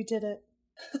 We did it.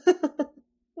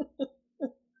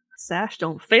 Sash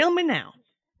don't fail me now.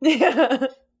 Yeah.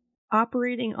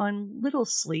 Operating on little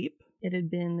sleep, it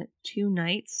had been 2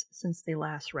 nights since they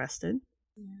last rested.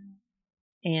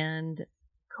 Yeah. And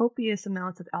copious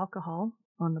amounts of alcohol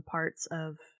on the parts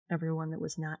of everyone that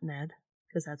was not Ned,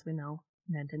 because as we know,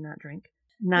 Ned did not drink.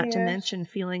 Not to mention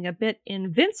feeling a bit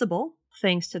invincible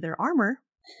thanks to their armor,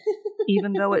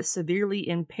 even though it severely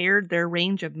impaired their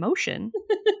range of motion.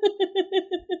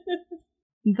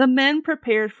 The men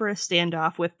prepared for a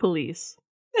standoff with police.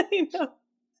 I know.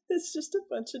 It's just a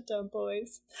bunch of dumb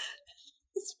boys.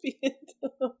 Just being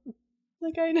dumb.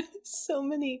 Like I know so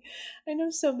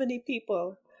many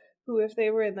people who, if they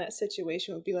were in that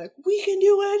situation, would be like, "We can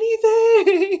do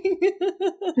anything."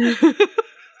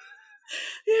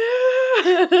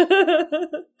 Yeah.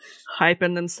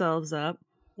 Hyping themselves up.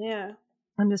 Yeah.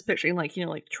 I'm just picturing like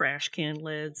trash can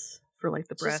lids for like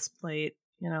the breastplate,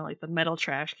 like the metal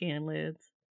trash can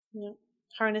lids. Yeah.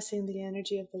 Harnessing the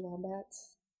energy of the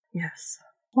wombats. Yes.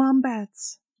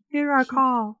 Wombats, hear our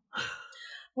call.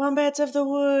 Wombats of the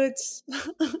woods.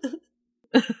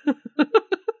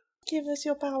 Give us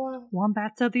your power.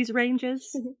 Wombats of these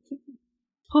ranges.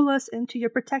 Pull us into your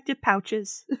protective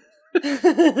pouches.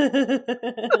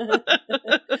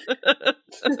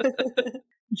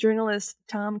 Journalist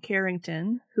Tom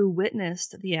Carrington, who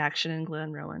witnessed the action in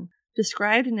Glenrowan,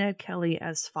 described Ned Kelly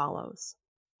as follows,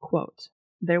 quote,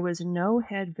 "There was no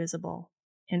head visible,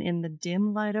 and in the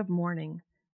dim light of morning,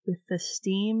 with the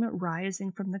steam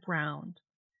rising from the ground,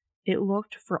 it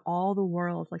looked for all the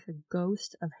world like a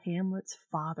ghost of Hamlet's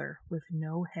father with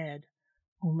no head,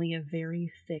 only a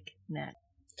very thick neck.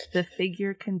 The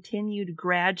figure continued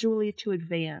gradually to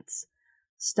advance,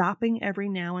 stopping every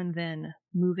now and then,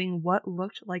 moving what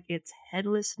looked like its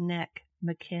headless neck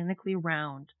mechanically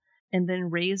round, and then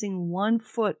raising one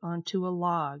foot onto a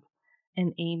log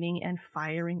and aiming and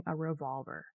firing a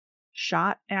revolver.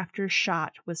 Shot after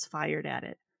shot was fired at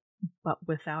it, but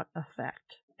without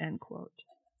effect." End quote.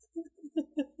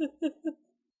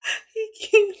 He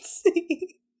can't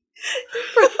see. He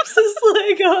props his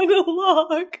leg on a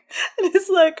log and is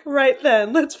like, "Right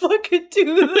then, let's fucking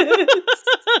do this."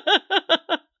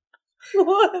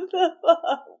 What the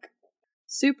fuck?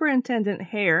 Superintendent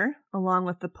Hare, along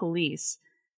with the police,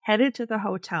 headed to the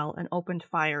hotel and opened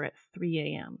fire at 3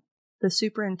 a.m. The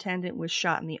superintendent was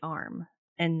shot in the arm,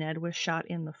 and Ned was shot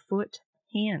in the foot,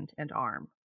 hand, and arm.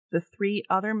 The 3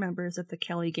 other members of the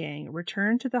Kelly gang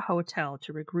returned to the hotel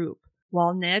to regroup,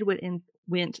 while Ned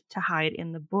went to hide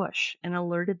in the bush and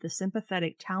alerted the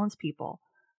sympathetic townspeople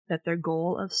that their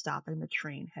goal of stopping the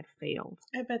train had failed.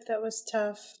 I bet that was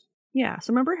tough. Yeah,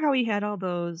 so remember how he had all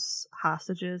those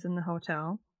hostages in the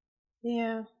hotel?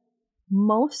 Yeah.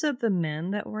 Most of the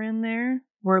men that were in there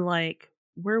were like,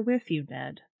 "We're with you,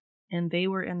 Ned." And they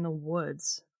were in the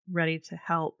woods, ready to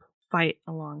help fight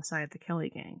alongside the Kelly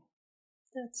gang.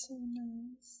 That's so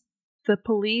nice. The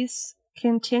police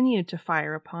continued to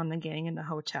fire upon the gang in the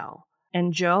hotel,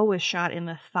 and Joe was shot in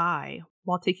the thigh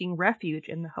while taking refuge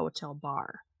in the hotel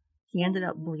bar. He ended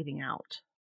up bleeding out.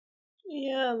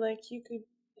 Yeah, like you could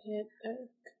hit a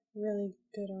really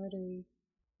good artery.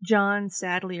 John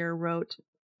Sadlier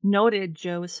noted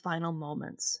Joe's final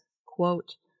moments.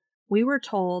 Quote, "We were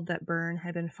told that Byrne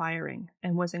had been firing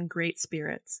and was in great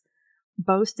spirits,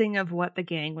 boasting of what the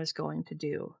gang was going to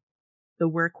do. The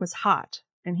work was hot,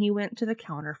 and he went to the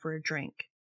counter for a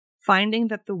drink. Finding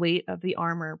that the weight of the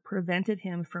armor prevented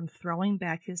him from throwing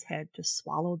back his head to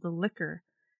swallow the liquor,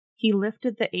 he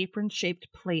lifted the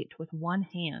apron-shaped plate with one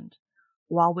hand,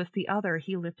 while with the other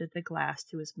he lifted the glass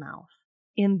to his mouth.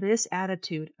 In this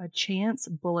attitude, a chance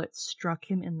bullet struck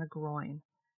him in the groin,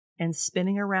 and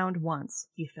spinning around once,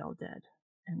 he fell dead."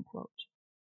 End quote.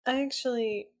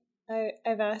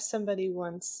 I've asked somebody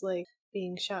once, like,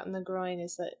 being shot in the groin,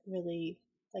 is that really,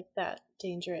 like, that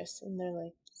dangerous? And they're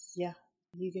like, yeah,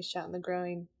 you get shot in the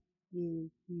groin,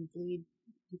 you bleed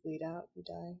out, you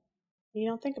die. You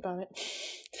don't think about it.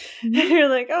 And you're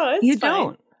like, oh, it's fine. You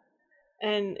don't.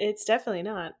 And it's definitely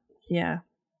not. Yeah.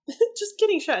 Just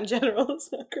getting shot in general is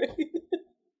not great.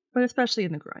 But especially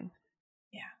in the groin.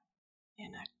 Yeah,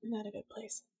 not a good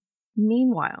place.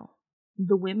 Meanwhile,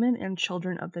 the women and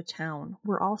children of the town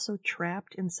were also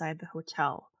trapped inside the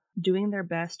hotel, doing their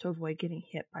best to avoid getting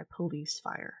hit by police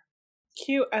fire.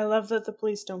 Cute. I love that the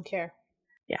police don't care.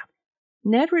 Yeah.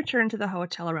 Ned returned to the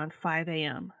hotel around 5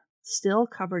 a.m., still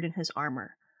covered in his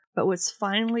armor, but was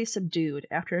finally subdued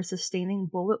after sustaining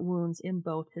bullet wounds in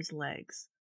both his legs.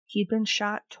 He'd been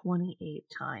shot 28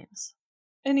 times.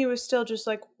 And he was still just,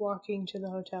 like, walking to the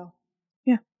hotel.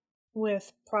 Yeah.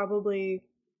 With probably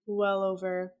well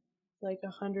over, like,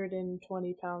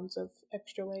 120 pounds of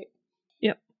extra weight.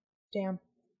 Yep. Damn.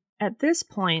 At this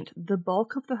point, the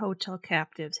bulk of the hotel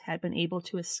captives had been able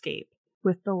to escape,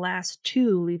 with the last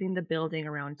 2 leaving the building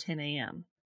around 10 a.m.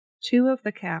 2 of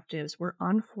the captives were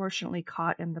unfortunately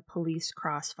caught in the police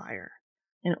crossfire.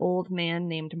 An old man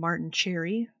named Martin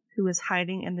Cherry, who was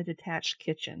hiding in the detached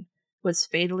kitchen, was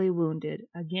fatally wounded,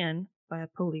 again by a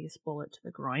police bullet to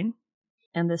the groin.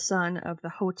 And the son of the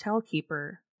hotel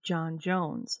keeper, John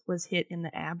Jones, was hit in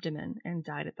the abdomen and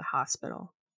died at the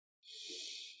hospital.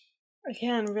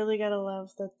 Again, really gotta love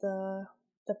that the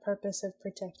purpose of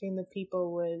protecting the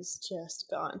people was just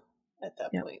gone at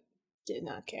that point. Did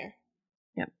not care.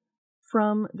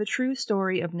 From The True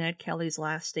Story of Ned Kelly's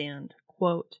Last Stand,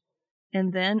 quote,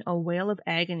 "And then a wail of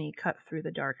agony cut through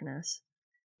the darkness.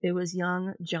 It was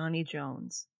young Johnny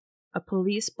Jones. A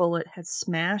police bullet had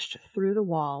smashed through the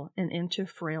wall and into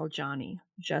frail Johnny,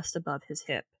 just above his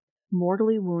hip.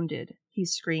 Mortally wounded, he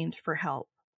screamed for help.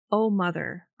 'Oh,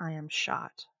 mother, I am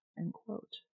shot.'" End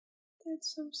quote.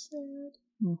 That's so sad.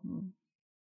 Mm-hmm.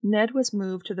 Ned was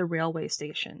moved to the railway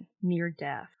station, near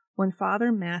death, when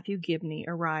Father Matthew Gibney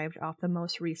arrived off the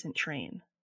most recent train.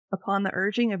 Upon the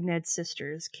urging of Ned's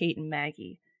sisters, Kate and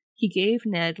Maggie, he gave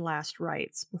Ned last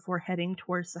rites before heading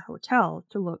towards the hotel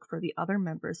to look for the other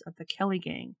members of the Kelly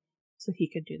gang, so he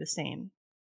could do the same.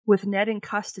 With Ned in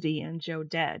custody and Joe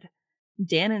dead,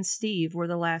 Dan and Steve were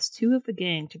the last two of the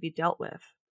gang to be dealt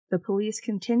with. The police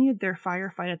continued their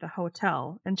firefight at the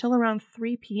hotel until around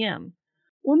 3 p.m.,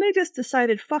 when they just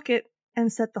decided fuck it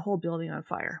and set the whole building on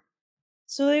fire.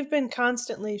 So they've been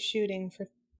constantly shooting for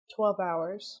 12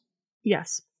 hours.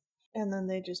 Yes. And then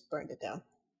they just burned it down.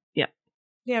 Yep.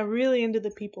 Yeah, really into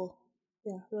the people.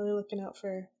 Yeah, really looking out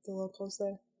for the locals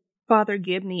there. Father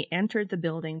Gibney entered the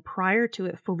building prior to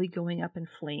it fully going up in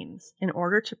flames in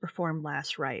order to perform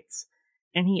last rites.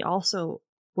 And he also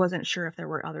wasn't sure if there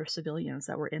were other civilians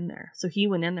that were in there, so he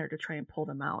went in there to try and pull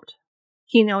them out.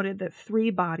 He noted that 3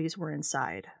 bodies were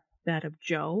inside. That of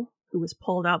Joe, who was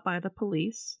pulled out by the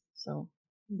police, so,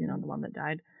 the one that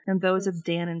died, and those of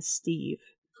Dan and Steve,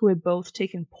 who had both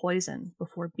taken poison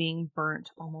before being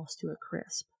burnt almost to a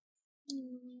crisp.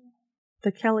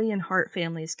 The Kelly and Hart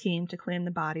families came to claim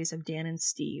the bodies of Dan and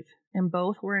Steve, and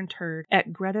both were interred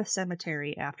at Greta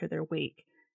Cemetery after their wake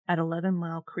at 11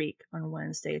 Mile Creek on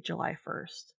Wednesday, July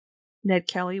 1st. Ned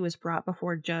Kelly was brought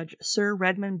before Judge Sir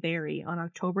Redmond Barry on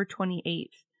October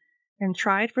 28th and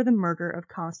tried for the murder of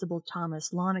Constable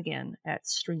Thomas Lonigan at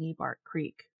Stringy Bark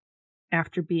Creek.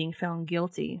 After being found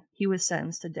guilty, he was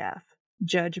sentenced to death.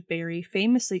 Judge Barry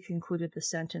famously concluded the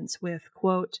sentence with,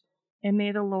 quote, "And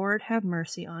may the Lord have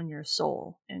mercy on your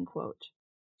soul," end quote.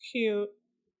 Cute.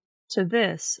 To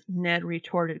this, Ned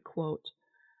retorted, quote,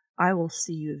 "I will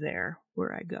see you there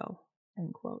where I go,"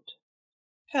 end quote.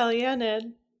 Hell yeah,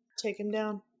 Ned. Take him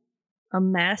down. A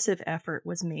massive effort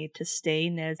was made to stay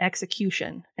Ned's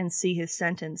execution and see his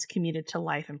sentence commuted to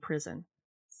life in prison.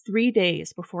 3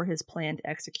 days before his planned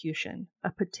execution,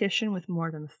 a petition with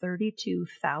more than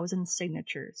 32,000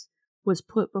 signatures was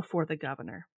put before the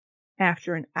governor.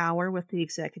 After an hour with the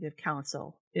executive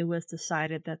council, it was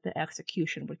decided that the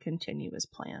execution would continue as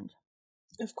planned.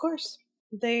 Of course.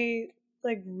 They,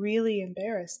 really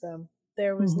embarrassed them.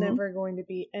 There was never going to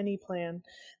be any plan.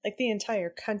 The entire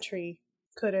country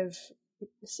could have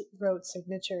wrote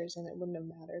signatures and it wouldn't have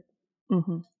mattered.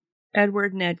 Mm-hmm.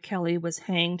 Edward Ned Kelly was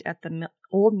hanged at the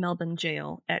Old Melbourne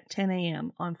Jail at 10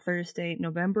 a.m. on Thursday,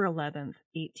 November 11th,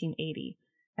 1880,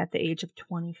 at the age of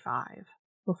 25,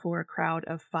 before a crowd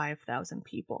of 5,000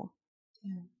 people.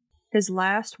 Yeah. His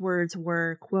last words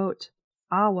were, quote,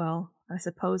 "Ah, well, I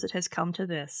suppose it has come to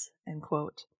this," end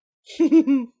quote.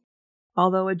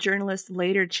 Although a journalist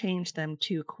later changed them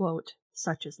to, quote,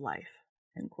 "Such is life,"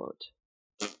 end quote.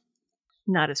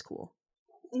 Not as cool.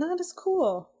 Not as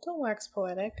cool. Don't wax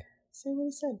poetic. Say what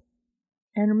he said.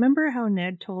 And remember how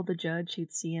Ned told the judge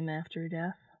he'd see him after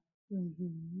death?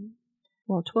 Mm-hmm.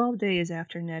 Well, 12 days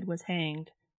after Ned was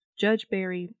hanged, Judge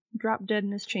Barry dropped dead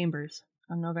in his chambers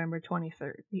on November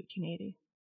 23rd, 1880.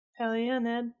 Hell yeah,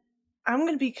 Ned. I'm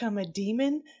going to become a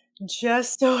demon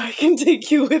just so I can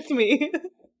take you with me.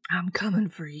 I'm coming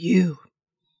for you.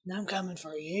 I'm coming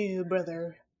for you,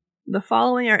 brother. The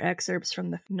following are excerpts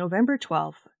from the November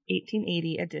 12th,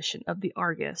 1880 edition of the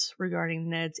Argus regarding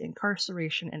Ned's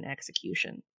incarceration and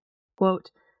execution.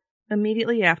 Quote,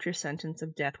 "Immediately after sentence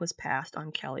of death was passed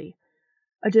on Kelly,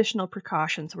 additional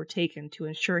precautions were taken to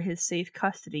ensure his safe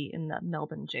custody in the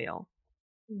Melbourne jail.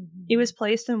 He was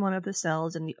placed in one of the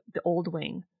cells in the old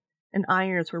wing, and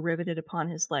irons were riveted upon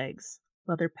his legs,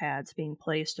 leather pads being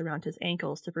placed around his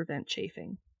ankles to prevent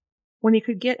chafing. When he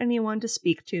could get anyone to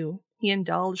speak to, he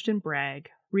indulged in brag,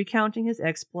 recounting his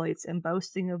exploits and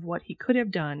boasting of what he could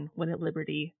have done when at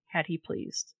liberty had he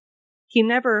pleased. He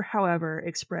never, however,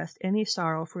 expressed any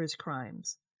sorrow for his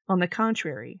crimes. On the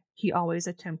contrary, he always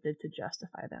attempted to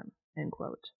justify them." End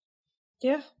quote.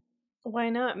 Yeah. Why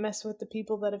not mess with the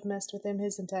people that have messed with him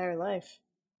his entire life?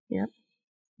 Yep.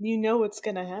 You know what's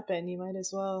going to happen. You might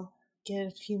as well get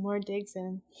a few more digs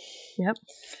in. Yep.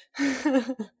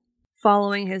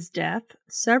 Following his death,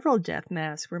 several death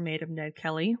masks were made of Ned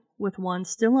Kelly, with one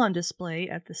still on display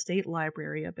at the State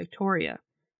Library of Victoria.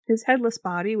 His headless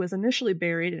body was initially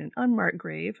buried in an unmarked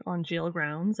grave on jail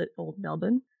grounds at Old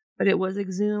Melbourne, but it was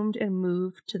exhumed and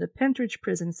moved to the Pentridge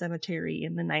Prison Cemetery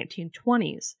in the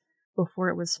 1920s, before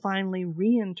it was finally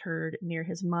reinterred near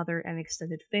his mother and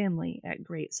extended family at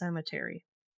Great Cemetery.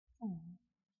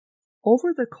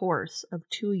 Over the course of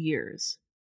 2 years,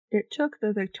 it took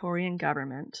the Victorian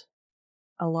government,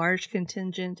 a large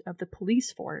contingent of the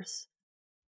police force,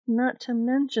 not to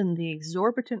mention the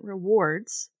exorbitant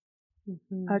rewards,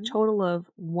 a total of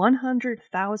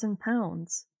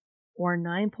 £100,000, or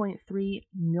 £9.3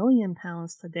 million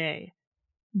today,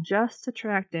 just to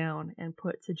track down and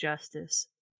put to justice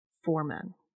 4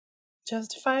 men.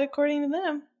 Justified according to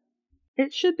them.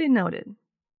 It should be noted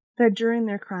that during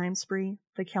their crime spree,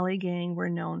 the Kelly gang were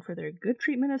known for their good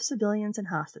treatment of civilians and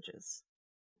hostages.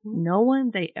 No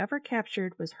one they ever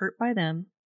captured was hurt by them,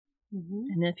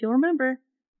 and if you'll remember,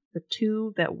 the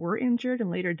 2 that were injured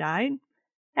and later died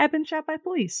had been shot by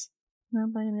police,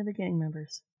 not by any of the gang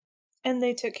members. And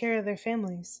they took care of their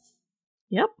families.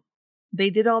 Yep.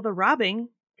 They did all the robbing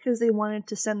because they wanted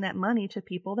to send that money to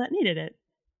people that needed it.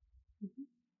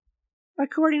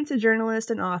 According to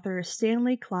journalist and author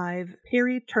Stanley Clive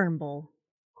Perry Turnbull,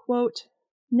 quote,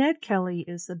 Ned Kelly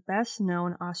is the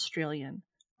best-known Australian,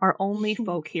 our only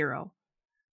folk hero.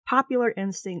 Popular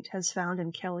instinct has found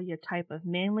in Kelly a type of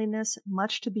manliness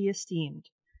much to be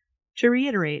esteemed. To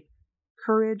reiterate,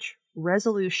 courage,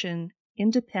 resolution,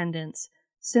 independence,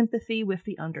 sympathy with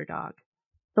the underdog.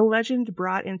 The legend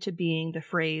brought into being the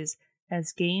phrase,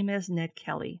 as game as Ned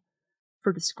Kelly,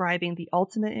 for describing the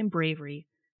ultimate in bravery,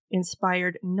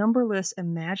 inspired numberless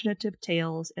imaginative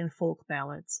tales and folk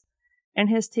ballads, and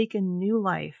has taken new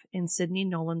life in Sidney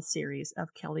Nolan's series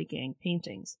of Kelly gang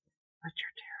paintings. But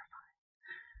you're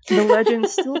terrifying. The legend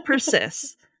still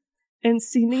persists, and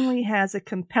seemingly has a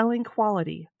compelling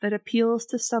quality that appeals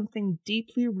to something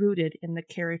deeply rooted in the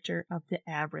character of the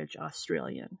average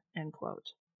Australian, end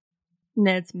quote.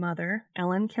 Ned's mother,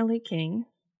 Ellen Kelly King,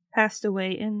 passed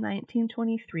away in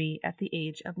 1923 at the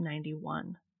age of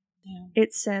 91. Yeah.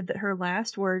 It's said that her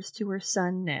last words to her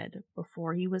son Ned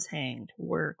before he was hanged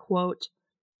were, quote,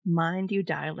 mind you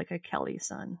die like a Kelly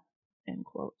son, end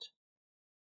quote.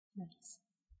 Nice.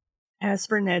 As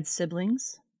for Ned's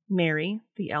siblings, Mary,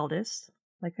 the eldest,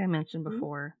 like I mentioned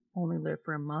before, only lived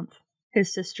for a month.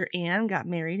 His sister Anne got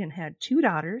married and had 2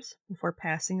 daughters before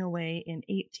passing away in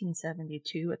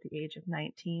 1872 at the age of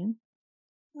 19.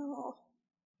 Oh.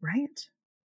 Right?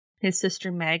 His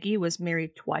sister Maggie was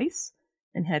married twice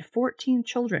and had 14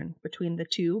 children between the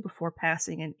 2 before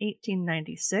passing in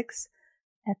 1896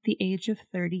 at the age of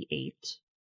 38.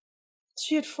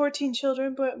 She had 14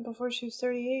 children before she was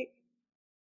 38?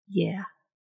 Yeah.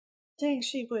 Dang,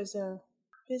 she was a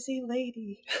busy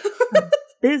lady.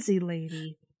 Busy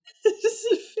lady.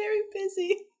 Just very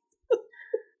busy.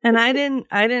 And I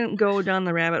didn't go down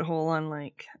the rabbit hole on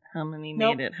like how many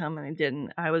made it, how many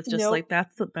didn't. I was just like,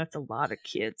 that's a lot of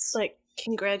kids. Like,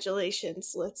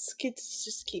 congratulations. Let's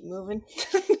just keep moving.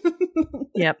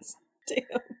 Yep.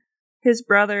 Damn. His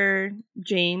brother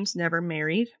James never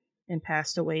married and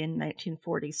passed away in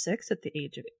 1946 at the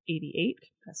age of 88.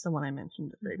 That's the one I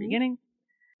mentioned at the very beginning.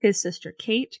 His sister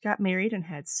Kate got married and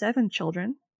had 7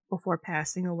 children before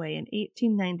passing away in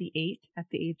 1898 at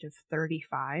the age of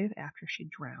 35 after she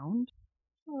drowned.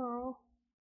 Oh,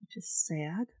 which is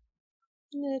sad.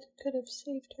 Ned could have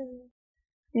saved her.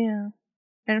 Yeah.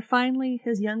 And finally,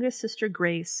 his youngest sister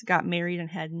Grace got married and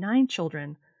had 9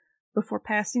 children before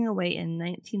passing away in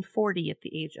 1940 at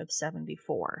the age of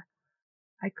 74.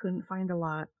 I couldn't find a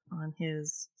lot on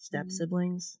his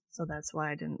step-siblings, so that's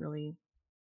why I didn't really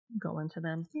go into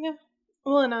them. Yeah.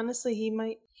 Well, and honestly,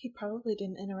 he probably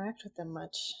didn't interact with them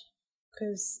much,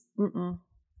 because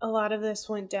a lot of this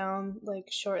went down, like,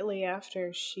 shortly after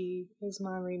his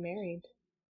mom remarried.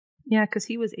 Yeah, because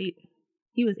he was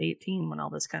 18 when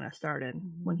all this kind of started,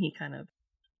 when he kind of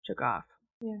took off.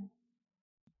 Yeah.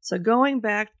 So going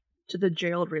back to the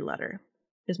Geraldry letter,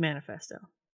 his manifesto.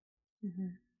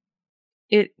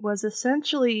 It was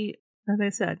essentially, as I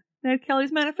said, Ned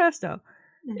Kelly's manifesto.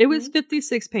 It was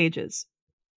 56 pages.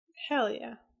 Hell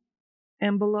yeah.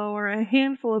 And below are a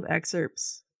handful of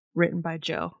excerpts written by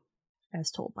Joe,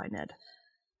 as told by Ned.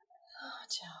 Oh,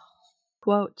 Joe.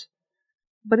 Quote,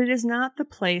 but it is not the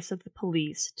place of the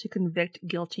police to convict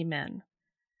guilty men.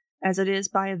 As it is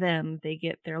by them they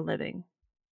get their living.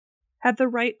 Had the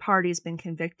right parties been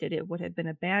convicted, it would have been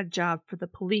a bad job for the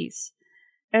police,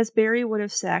 as Barry would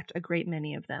have sacked a great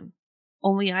many of them.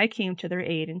 Only I came to their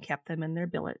aid and kept them in their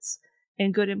billets,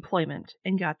 in good employment,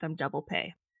 and got them double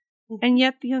pay. And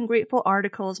yet the ungrateful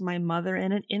articles my mother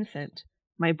and an infant,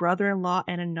 my brother-in-law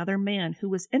and another man who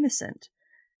was innocent,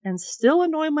 and still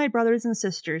annoy my brothers and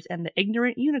sisters and the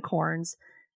ignorant unicorns,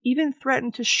 even threaten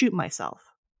to shoot myself.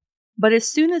 But as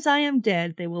soon as I am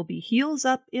dead, they will be heels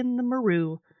up in the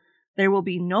Maru, There will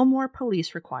be no more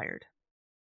police required.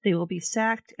 They will be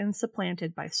sacked and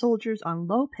supplanted by soldiers on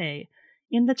low pay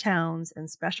in the towns and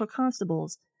special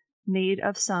constables made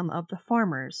of some of the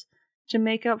farmers to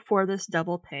make up for this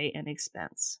double pay and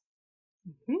expense.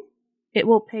 Mm-hmm. It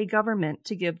will pay government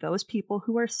to give those people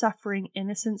who are suffering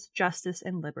innocence, justice,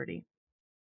 and liberty.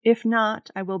 If not,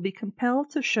 I will be compelled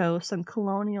to show some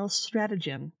colonial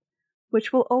stratagem,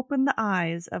 which will open the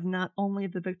eyes of not only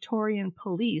the Victorian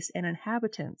police and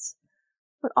inhabitants,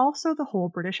 but also the whole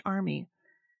British Army,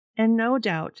 and no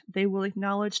doubt they will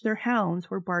acknowledge their hounds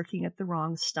were barking at the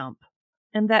wrong stump,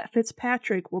 and that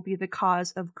Fitzpatrick will be the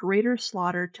cause of greater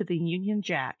slaughter to the Union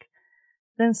Jack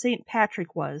than St.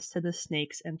 Patrick was to the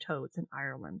snakes and toads in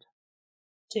Ireland.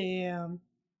 Damn.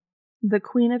 The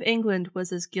Queen of England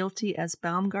was as guilty as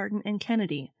Baumgarten and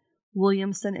Kennedy,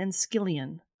 Williamson and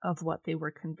Skillion, of what they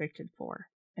were convicted for.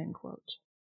 End quote.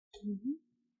 Mm-hmm.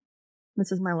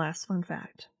 This is my last fun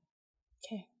fact.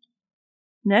 Okay.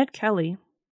 Ned Kelly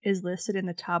is listed in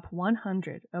the top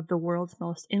 100 of the world's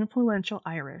most influential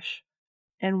Irish,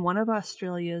 and one of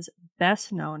Australia's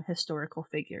best-known historical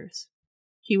figures.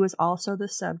 He was also the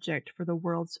subject for the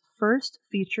world's first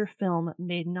feature film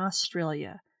made in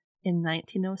Australia in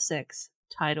 1906,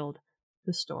 titled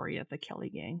The Story of the Kelly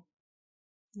Gang.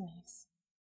 Nice.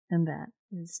 And that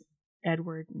is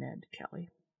Edward Ned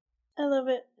Kelly. I love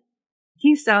it.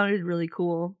 He sounded really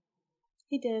cool.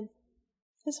 He did.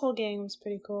 His whole gang was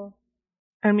pretty cool.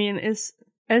 I mean, as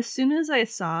soon as I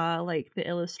saw like the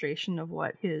illustration of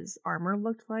what his armor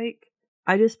looked like,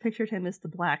 I just pictured him as the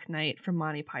Black Knight from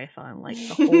Monty Python, like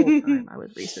the whole time I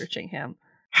was researching him.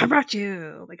 How about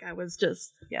you? Like I was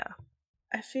just, yeah.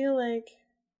 I feel like,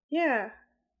 yeah,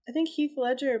 I think Heath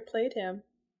Ledger played him.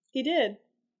 He did.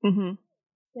 Mm-hmm.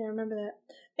 Yeah, I remember that.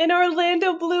 And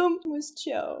Orlando Bloom was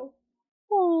Joe.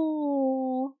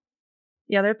 Oh.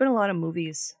 Yeah, there have been a lot of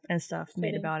movies and stuff made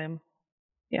Fitting. about him.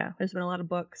 Yeah, there's been a lot of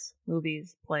books,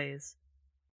 movies, plays,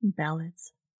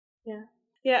 ballads. Yeah.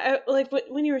 Yeah, like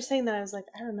when you were saying that, I was like,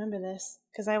 I remember this,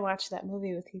 because I watched that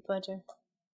movie with Heath Ledger.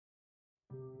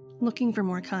 Looking for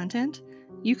more content?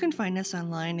 You can find us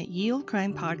online at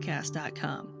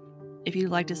yieldcrimepodcast.com. If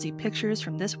you'd like to see pictures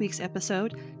from this week's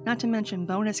episode, not to mention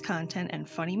bonus content and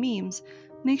funny memes,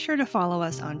 make sure to follow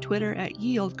us on Twitter at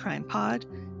YieldCrimePod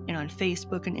and on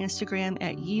Facebook and Instagram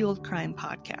at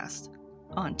YieldCrimePodcast.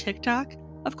 On TikTok,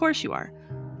 of course you are.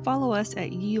 Follow us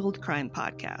at Yield Crime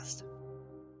Podcast.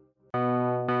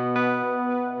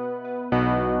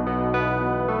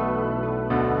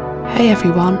 Hey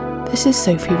everyone, this is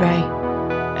Sophie Ray,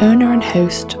 owner and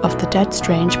host of the Dead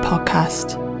Strange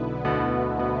podcast.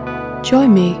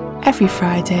 Join me every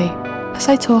Friday as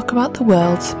I talk about the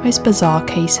world's most bizarre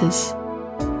cases.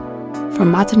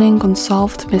 From maddening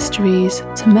unsolved mysteries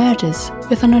to murders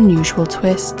with an unusual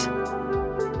twist.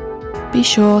 Be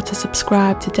sure to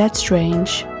subscribe to Dead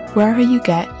Strange wherever you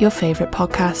get your favourite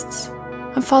podcasts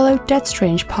and follow Dead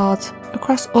Strange Pod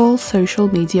across all social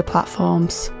media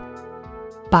platforms.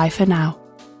 Bye for now.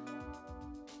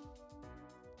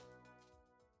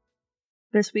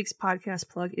 This week's podcast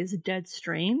plug is Dead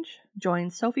Strange.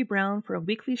 Join Sophie Brown for a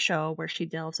weekly show where she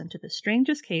delves into the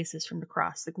strangest cases from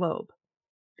across the globe.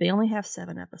 They only have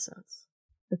 7 episodes,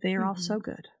 but they are all so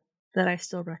good that I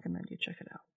still recommend you check it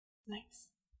out. Nice.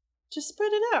 Just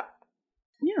spread it out.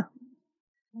 Yeah.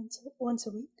 Once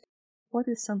a week. What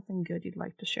is something good you'd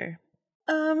like to share?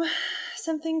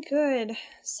 Something good.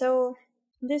 So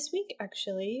this week,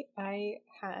 actually, I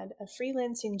had a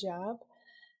freelancing job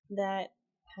that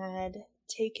had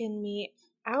taken me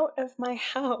out of my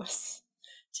house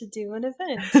to do an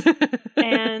event.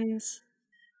 And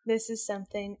this is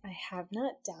something I have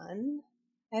not done.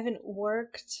 I haven't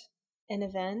worked an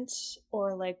event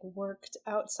or like worked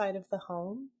outside of the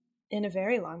home in a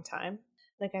very long time.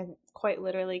 Like I quite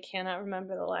literally cannot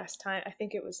remember the last time. I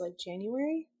think it was like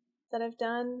January that I've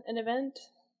done an event.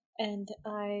 And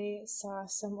I saw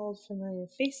some old familiar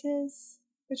faces,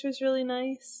 which was really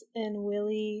nice. And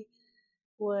Willie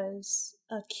was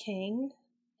a king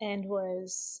and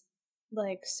was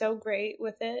like so great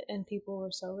with it, and people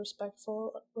were so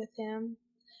respectful with him.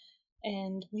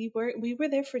 And we were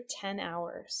there for 10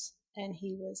 hours, and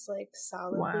he was like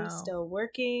solidly still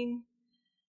working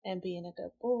and being a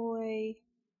good boy.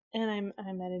 And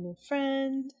I met a new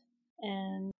friend,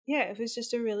 and yeah, it was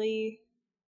just a really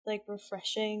like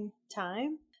refreshing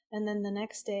time. And then the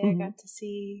next day I got to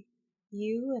see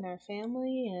you and our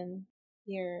family and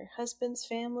your husband's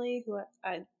family, who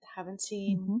I haven't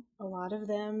seen a lot of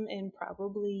them in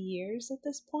probably years at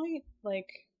this point,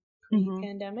 like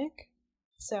pre-pandemic.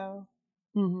 So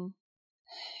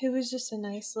it was just a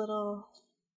nice little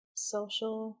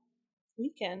social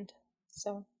weekend.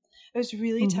 So I was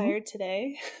really tired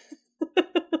today.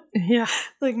 Yeah.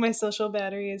 Like my social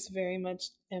battery is very much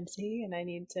empty and I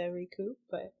need to recoup,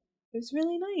 but it was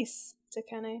really nice to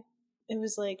kind of, it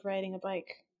was like riding a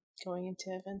bike going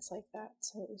into events like that.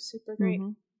 So it was super great.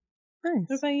 Nice.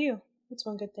 What about you? What's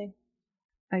one good thing?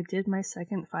 I did my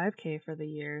second 5K for the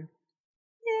year.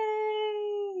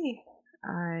 Yay!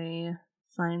 I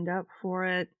signed up for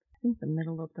it, I think the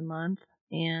middle of the month,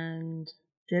 and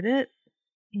did it.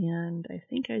 And I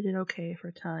think I did okay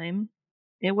for time.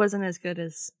 It wasn't as good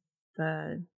as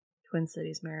the Twin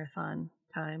Cities Marathon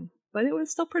time, but it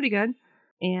was still pretty good.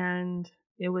 And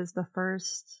it was the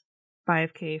first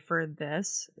 5K for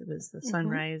this. It was the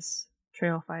Sunrise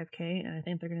Trail 5K, and I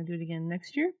think they're going to do it again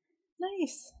next year.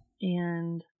 Nice.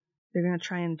 And they're going to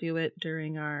try and do it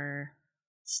during our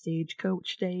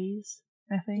Stagecoach days,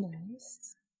 I think.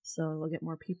 Nice. So they'll get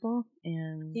more people,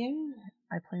 and Yeah.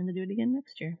 I plan to do it again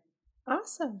next year.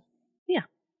 Awesome. Yeah.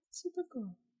 Super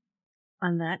cool.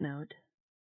 On that note,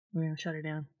 we're going to shut her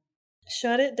down.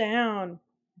 Shut it down.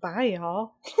 Bye,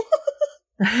 y'all.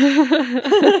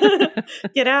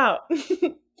 Get out.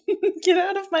 Get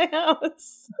out of my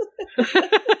house.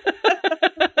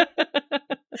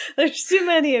 There's too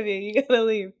many of you. You gotta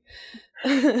leave.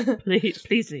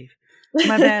 Please leave.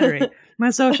 My battery. My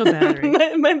social battery.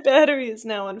 My battery is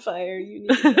now on fire. You need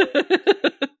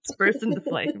to It's burst into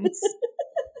flames.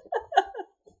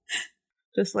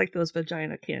 Just like those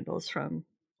vagina candles from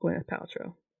Gwyneth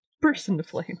Paltrow. Burst into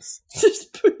flames.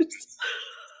 just burst.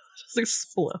 Just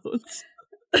explodes.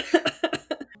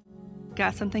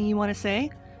 Got something you want to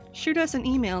say? Shoot us an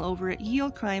email over at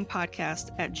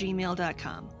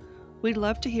yeoldcrimepodcast@gmail.com. We'd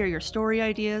love to hear your story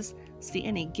ideas, see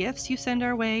any gifts you send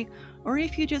our way, or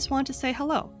if you just want to say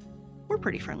hello. We're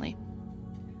pretty friendly.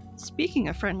 Speaking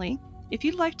of friendly, if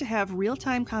you'd like to have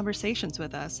real-time conversations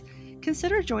with us,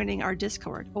 consider joining our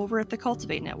Discord over at the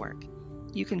Cultivate Network.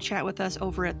 You can chat with us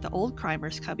over at the Old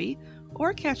Crimers Cubby,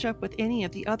 or catch up with any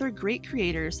of the other great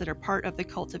creators that are part of the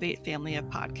Cultivate family of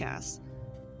podcasts.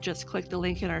 Just click the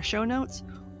link in our show notes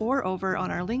or over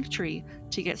on our link tree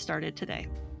to get started today.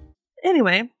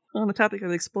 Anyway, on the topic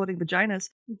of exploding vaginas,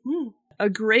 a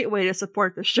great way to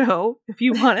support the show, if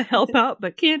you want to help out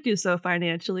but can't do so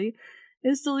financially,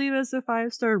 is to leave us a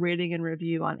 5-star rating and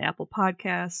review on Apple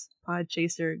Podcasts,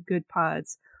 Podchaser, Good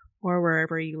Pods, or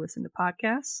wherever you listen to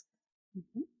podcasts.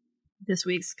 This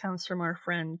week's comes from our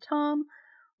friend Tom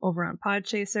over on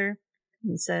Podchaser.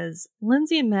 He says,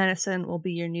 Lindsay and Madison will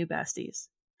be your new besties.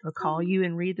 They'll call you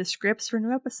and read the scripts for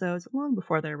new episodes long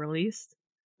before they're released.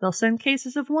 They'll send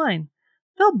cases of wine.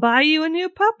 They'll buy you a new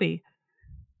puppy.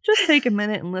 Just take a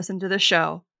minute and listen to the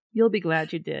show. You'll be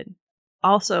glad you did.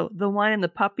 Also, the wine and the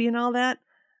puppy and all that,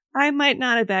 I might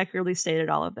not have accurately stated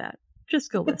all of that.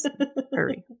 Just go listen.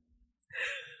 Hurry.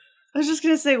 I was just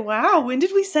going to say, wow, when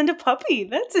did we send a puppy?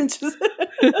 That's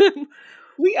interesting.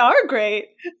 We are great.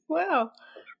 Wow.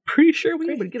 Pretty sure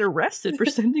we would get arrested for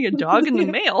sending a dog in the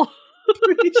mail.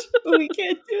 Pretty sure we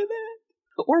can't do that.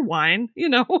 Or wine, you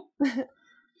know.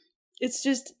 It's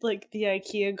just like the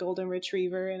IKEA golden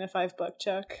retriever in a $5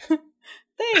 chuck.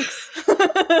 Thanks.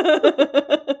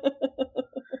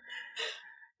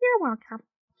 You're welcome.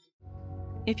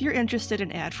 If you're interested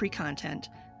in ad-free content,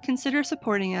 consider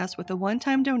supporting us with a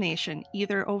one-time donation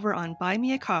either over on Buy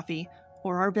Me a Coffee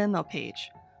or our Venmo page,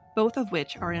 both of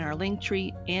which are in our link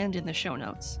tree and in the show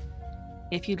notes.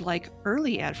 If you'd like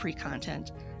early ad-free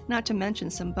content, not to mention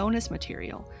some bonus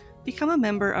material, become a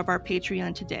member of our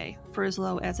Patreon today for as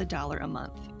low as $1 a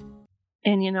month.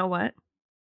 And you know what?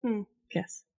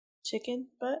 Guess. Chicken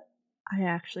butt? I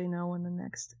actually know when the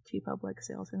next TeePublic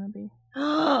sale is going to be.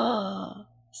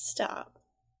 Stop.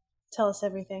 Tell us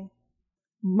everything.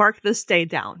 Mark this day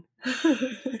down.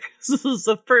 This is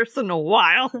the first in a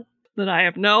while that I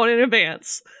have known in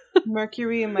advance.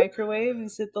 Mercury in microwave?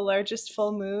 Is it the largest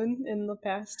full moon in the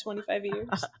past 25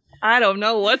 years? I don't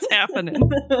know what's happening.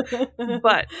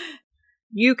 But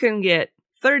you can get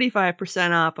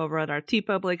 35% off over at our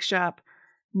TeePublic shop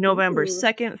November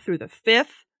 2nd through the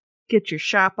 5th. Get your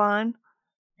shop on.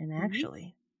 And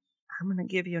actually, I'm going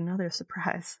to give you another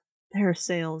surprise. There are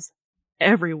sales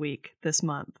every week this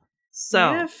month.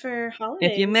 So, yeah, for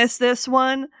holidays. If you miss this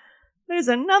one, there's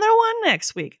another one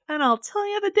next week. And I'll tell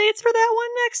you the dates for that one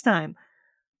next time.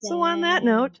 Yay. So on that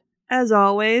note, as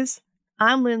always,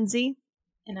 I'm Lindsay.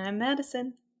 And I'm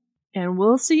Madison. And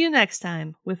we'll see you next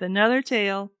time with another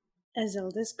tale as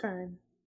old as crime.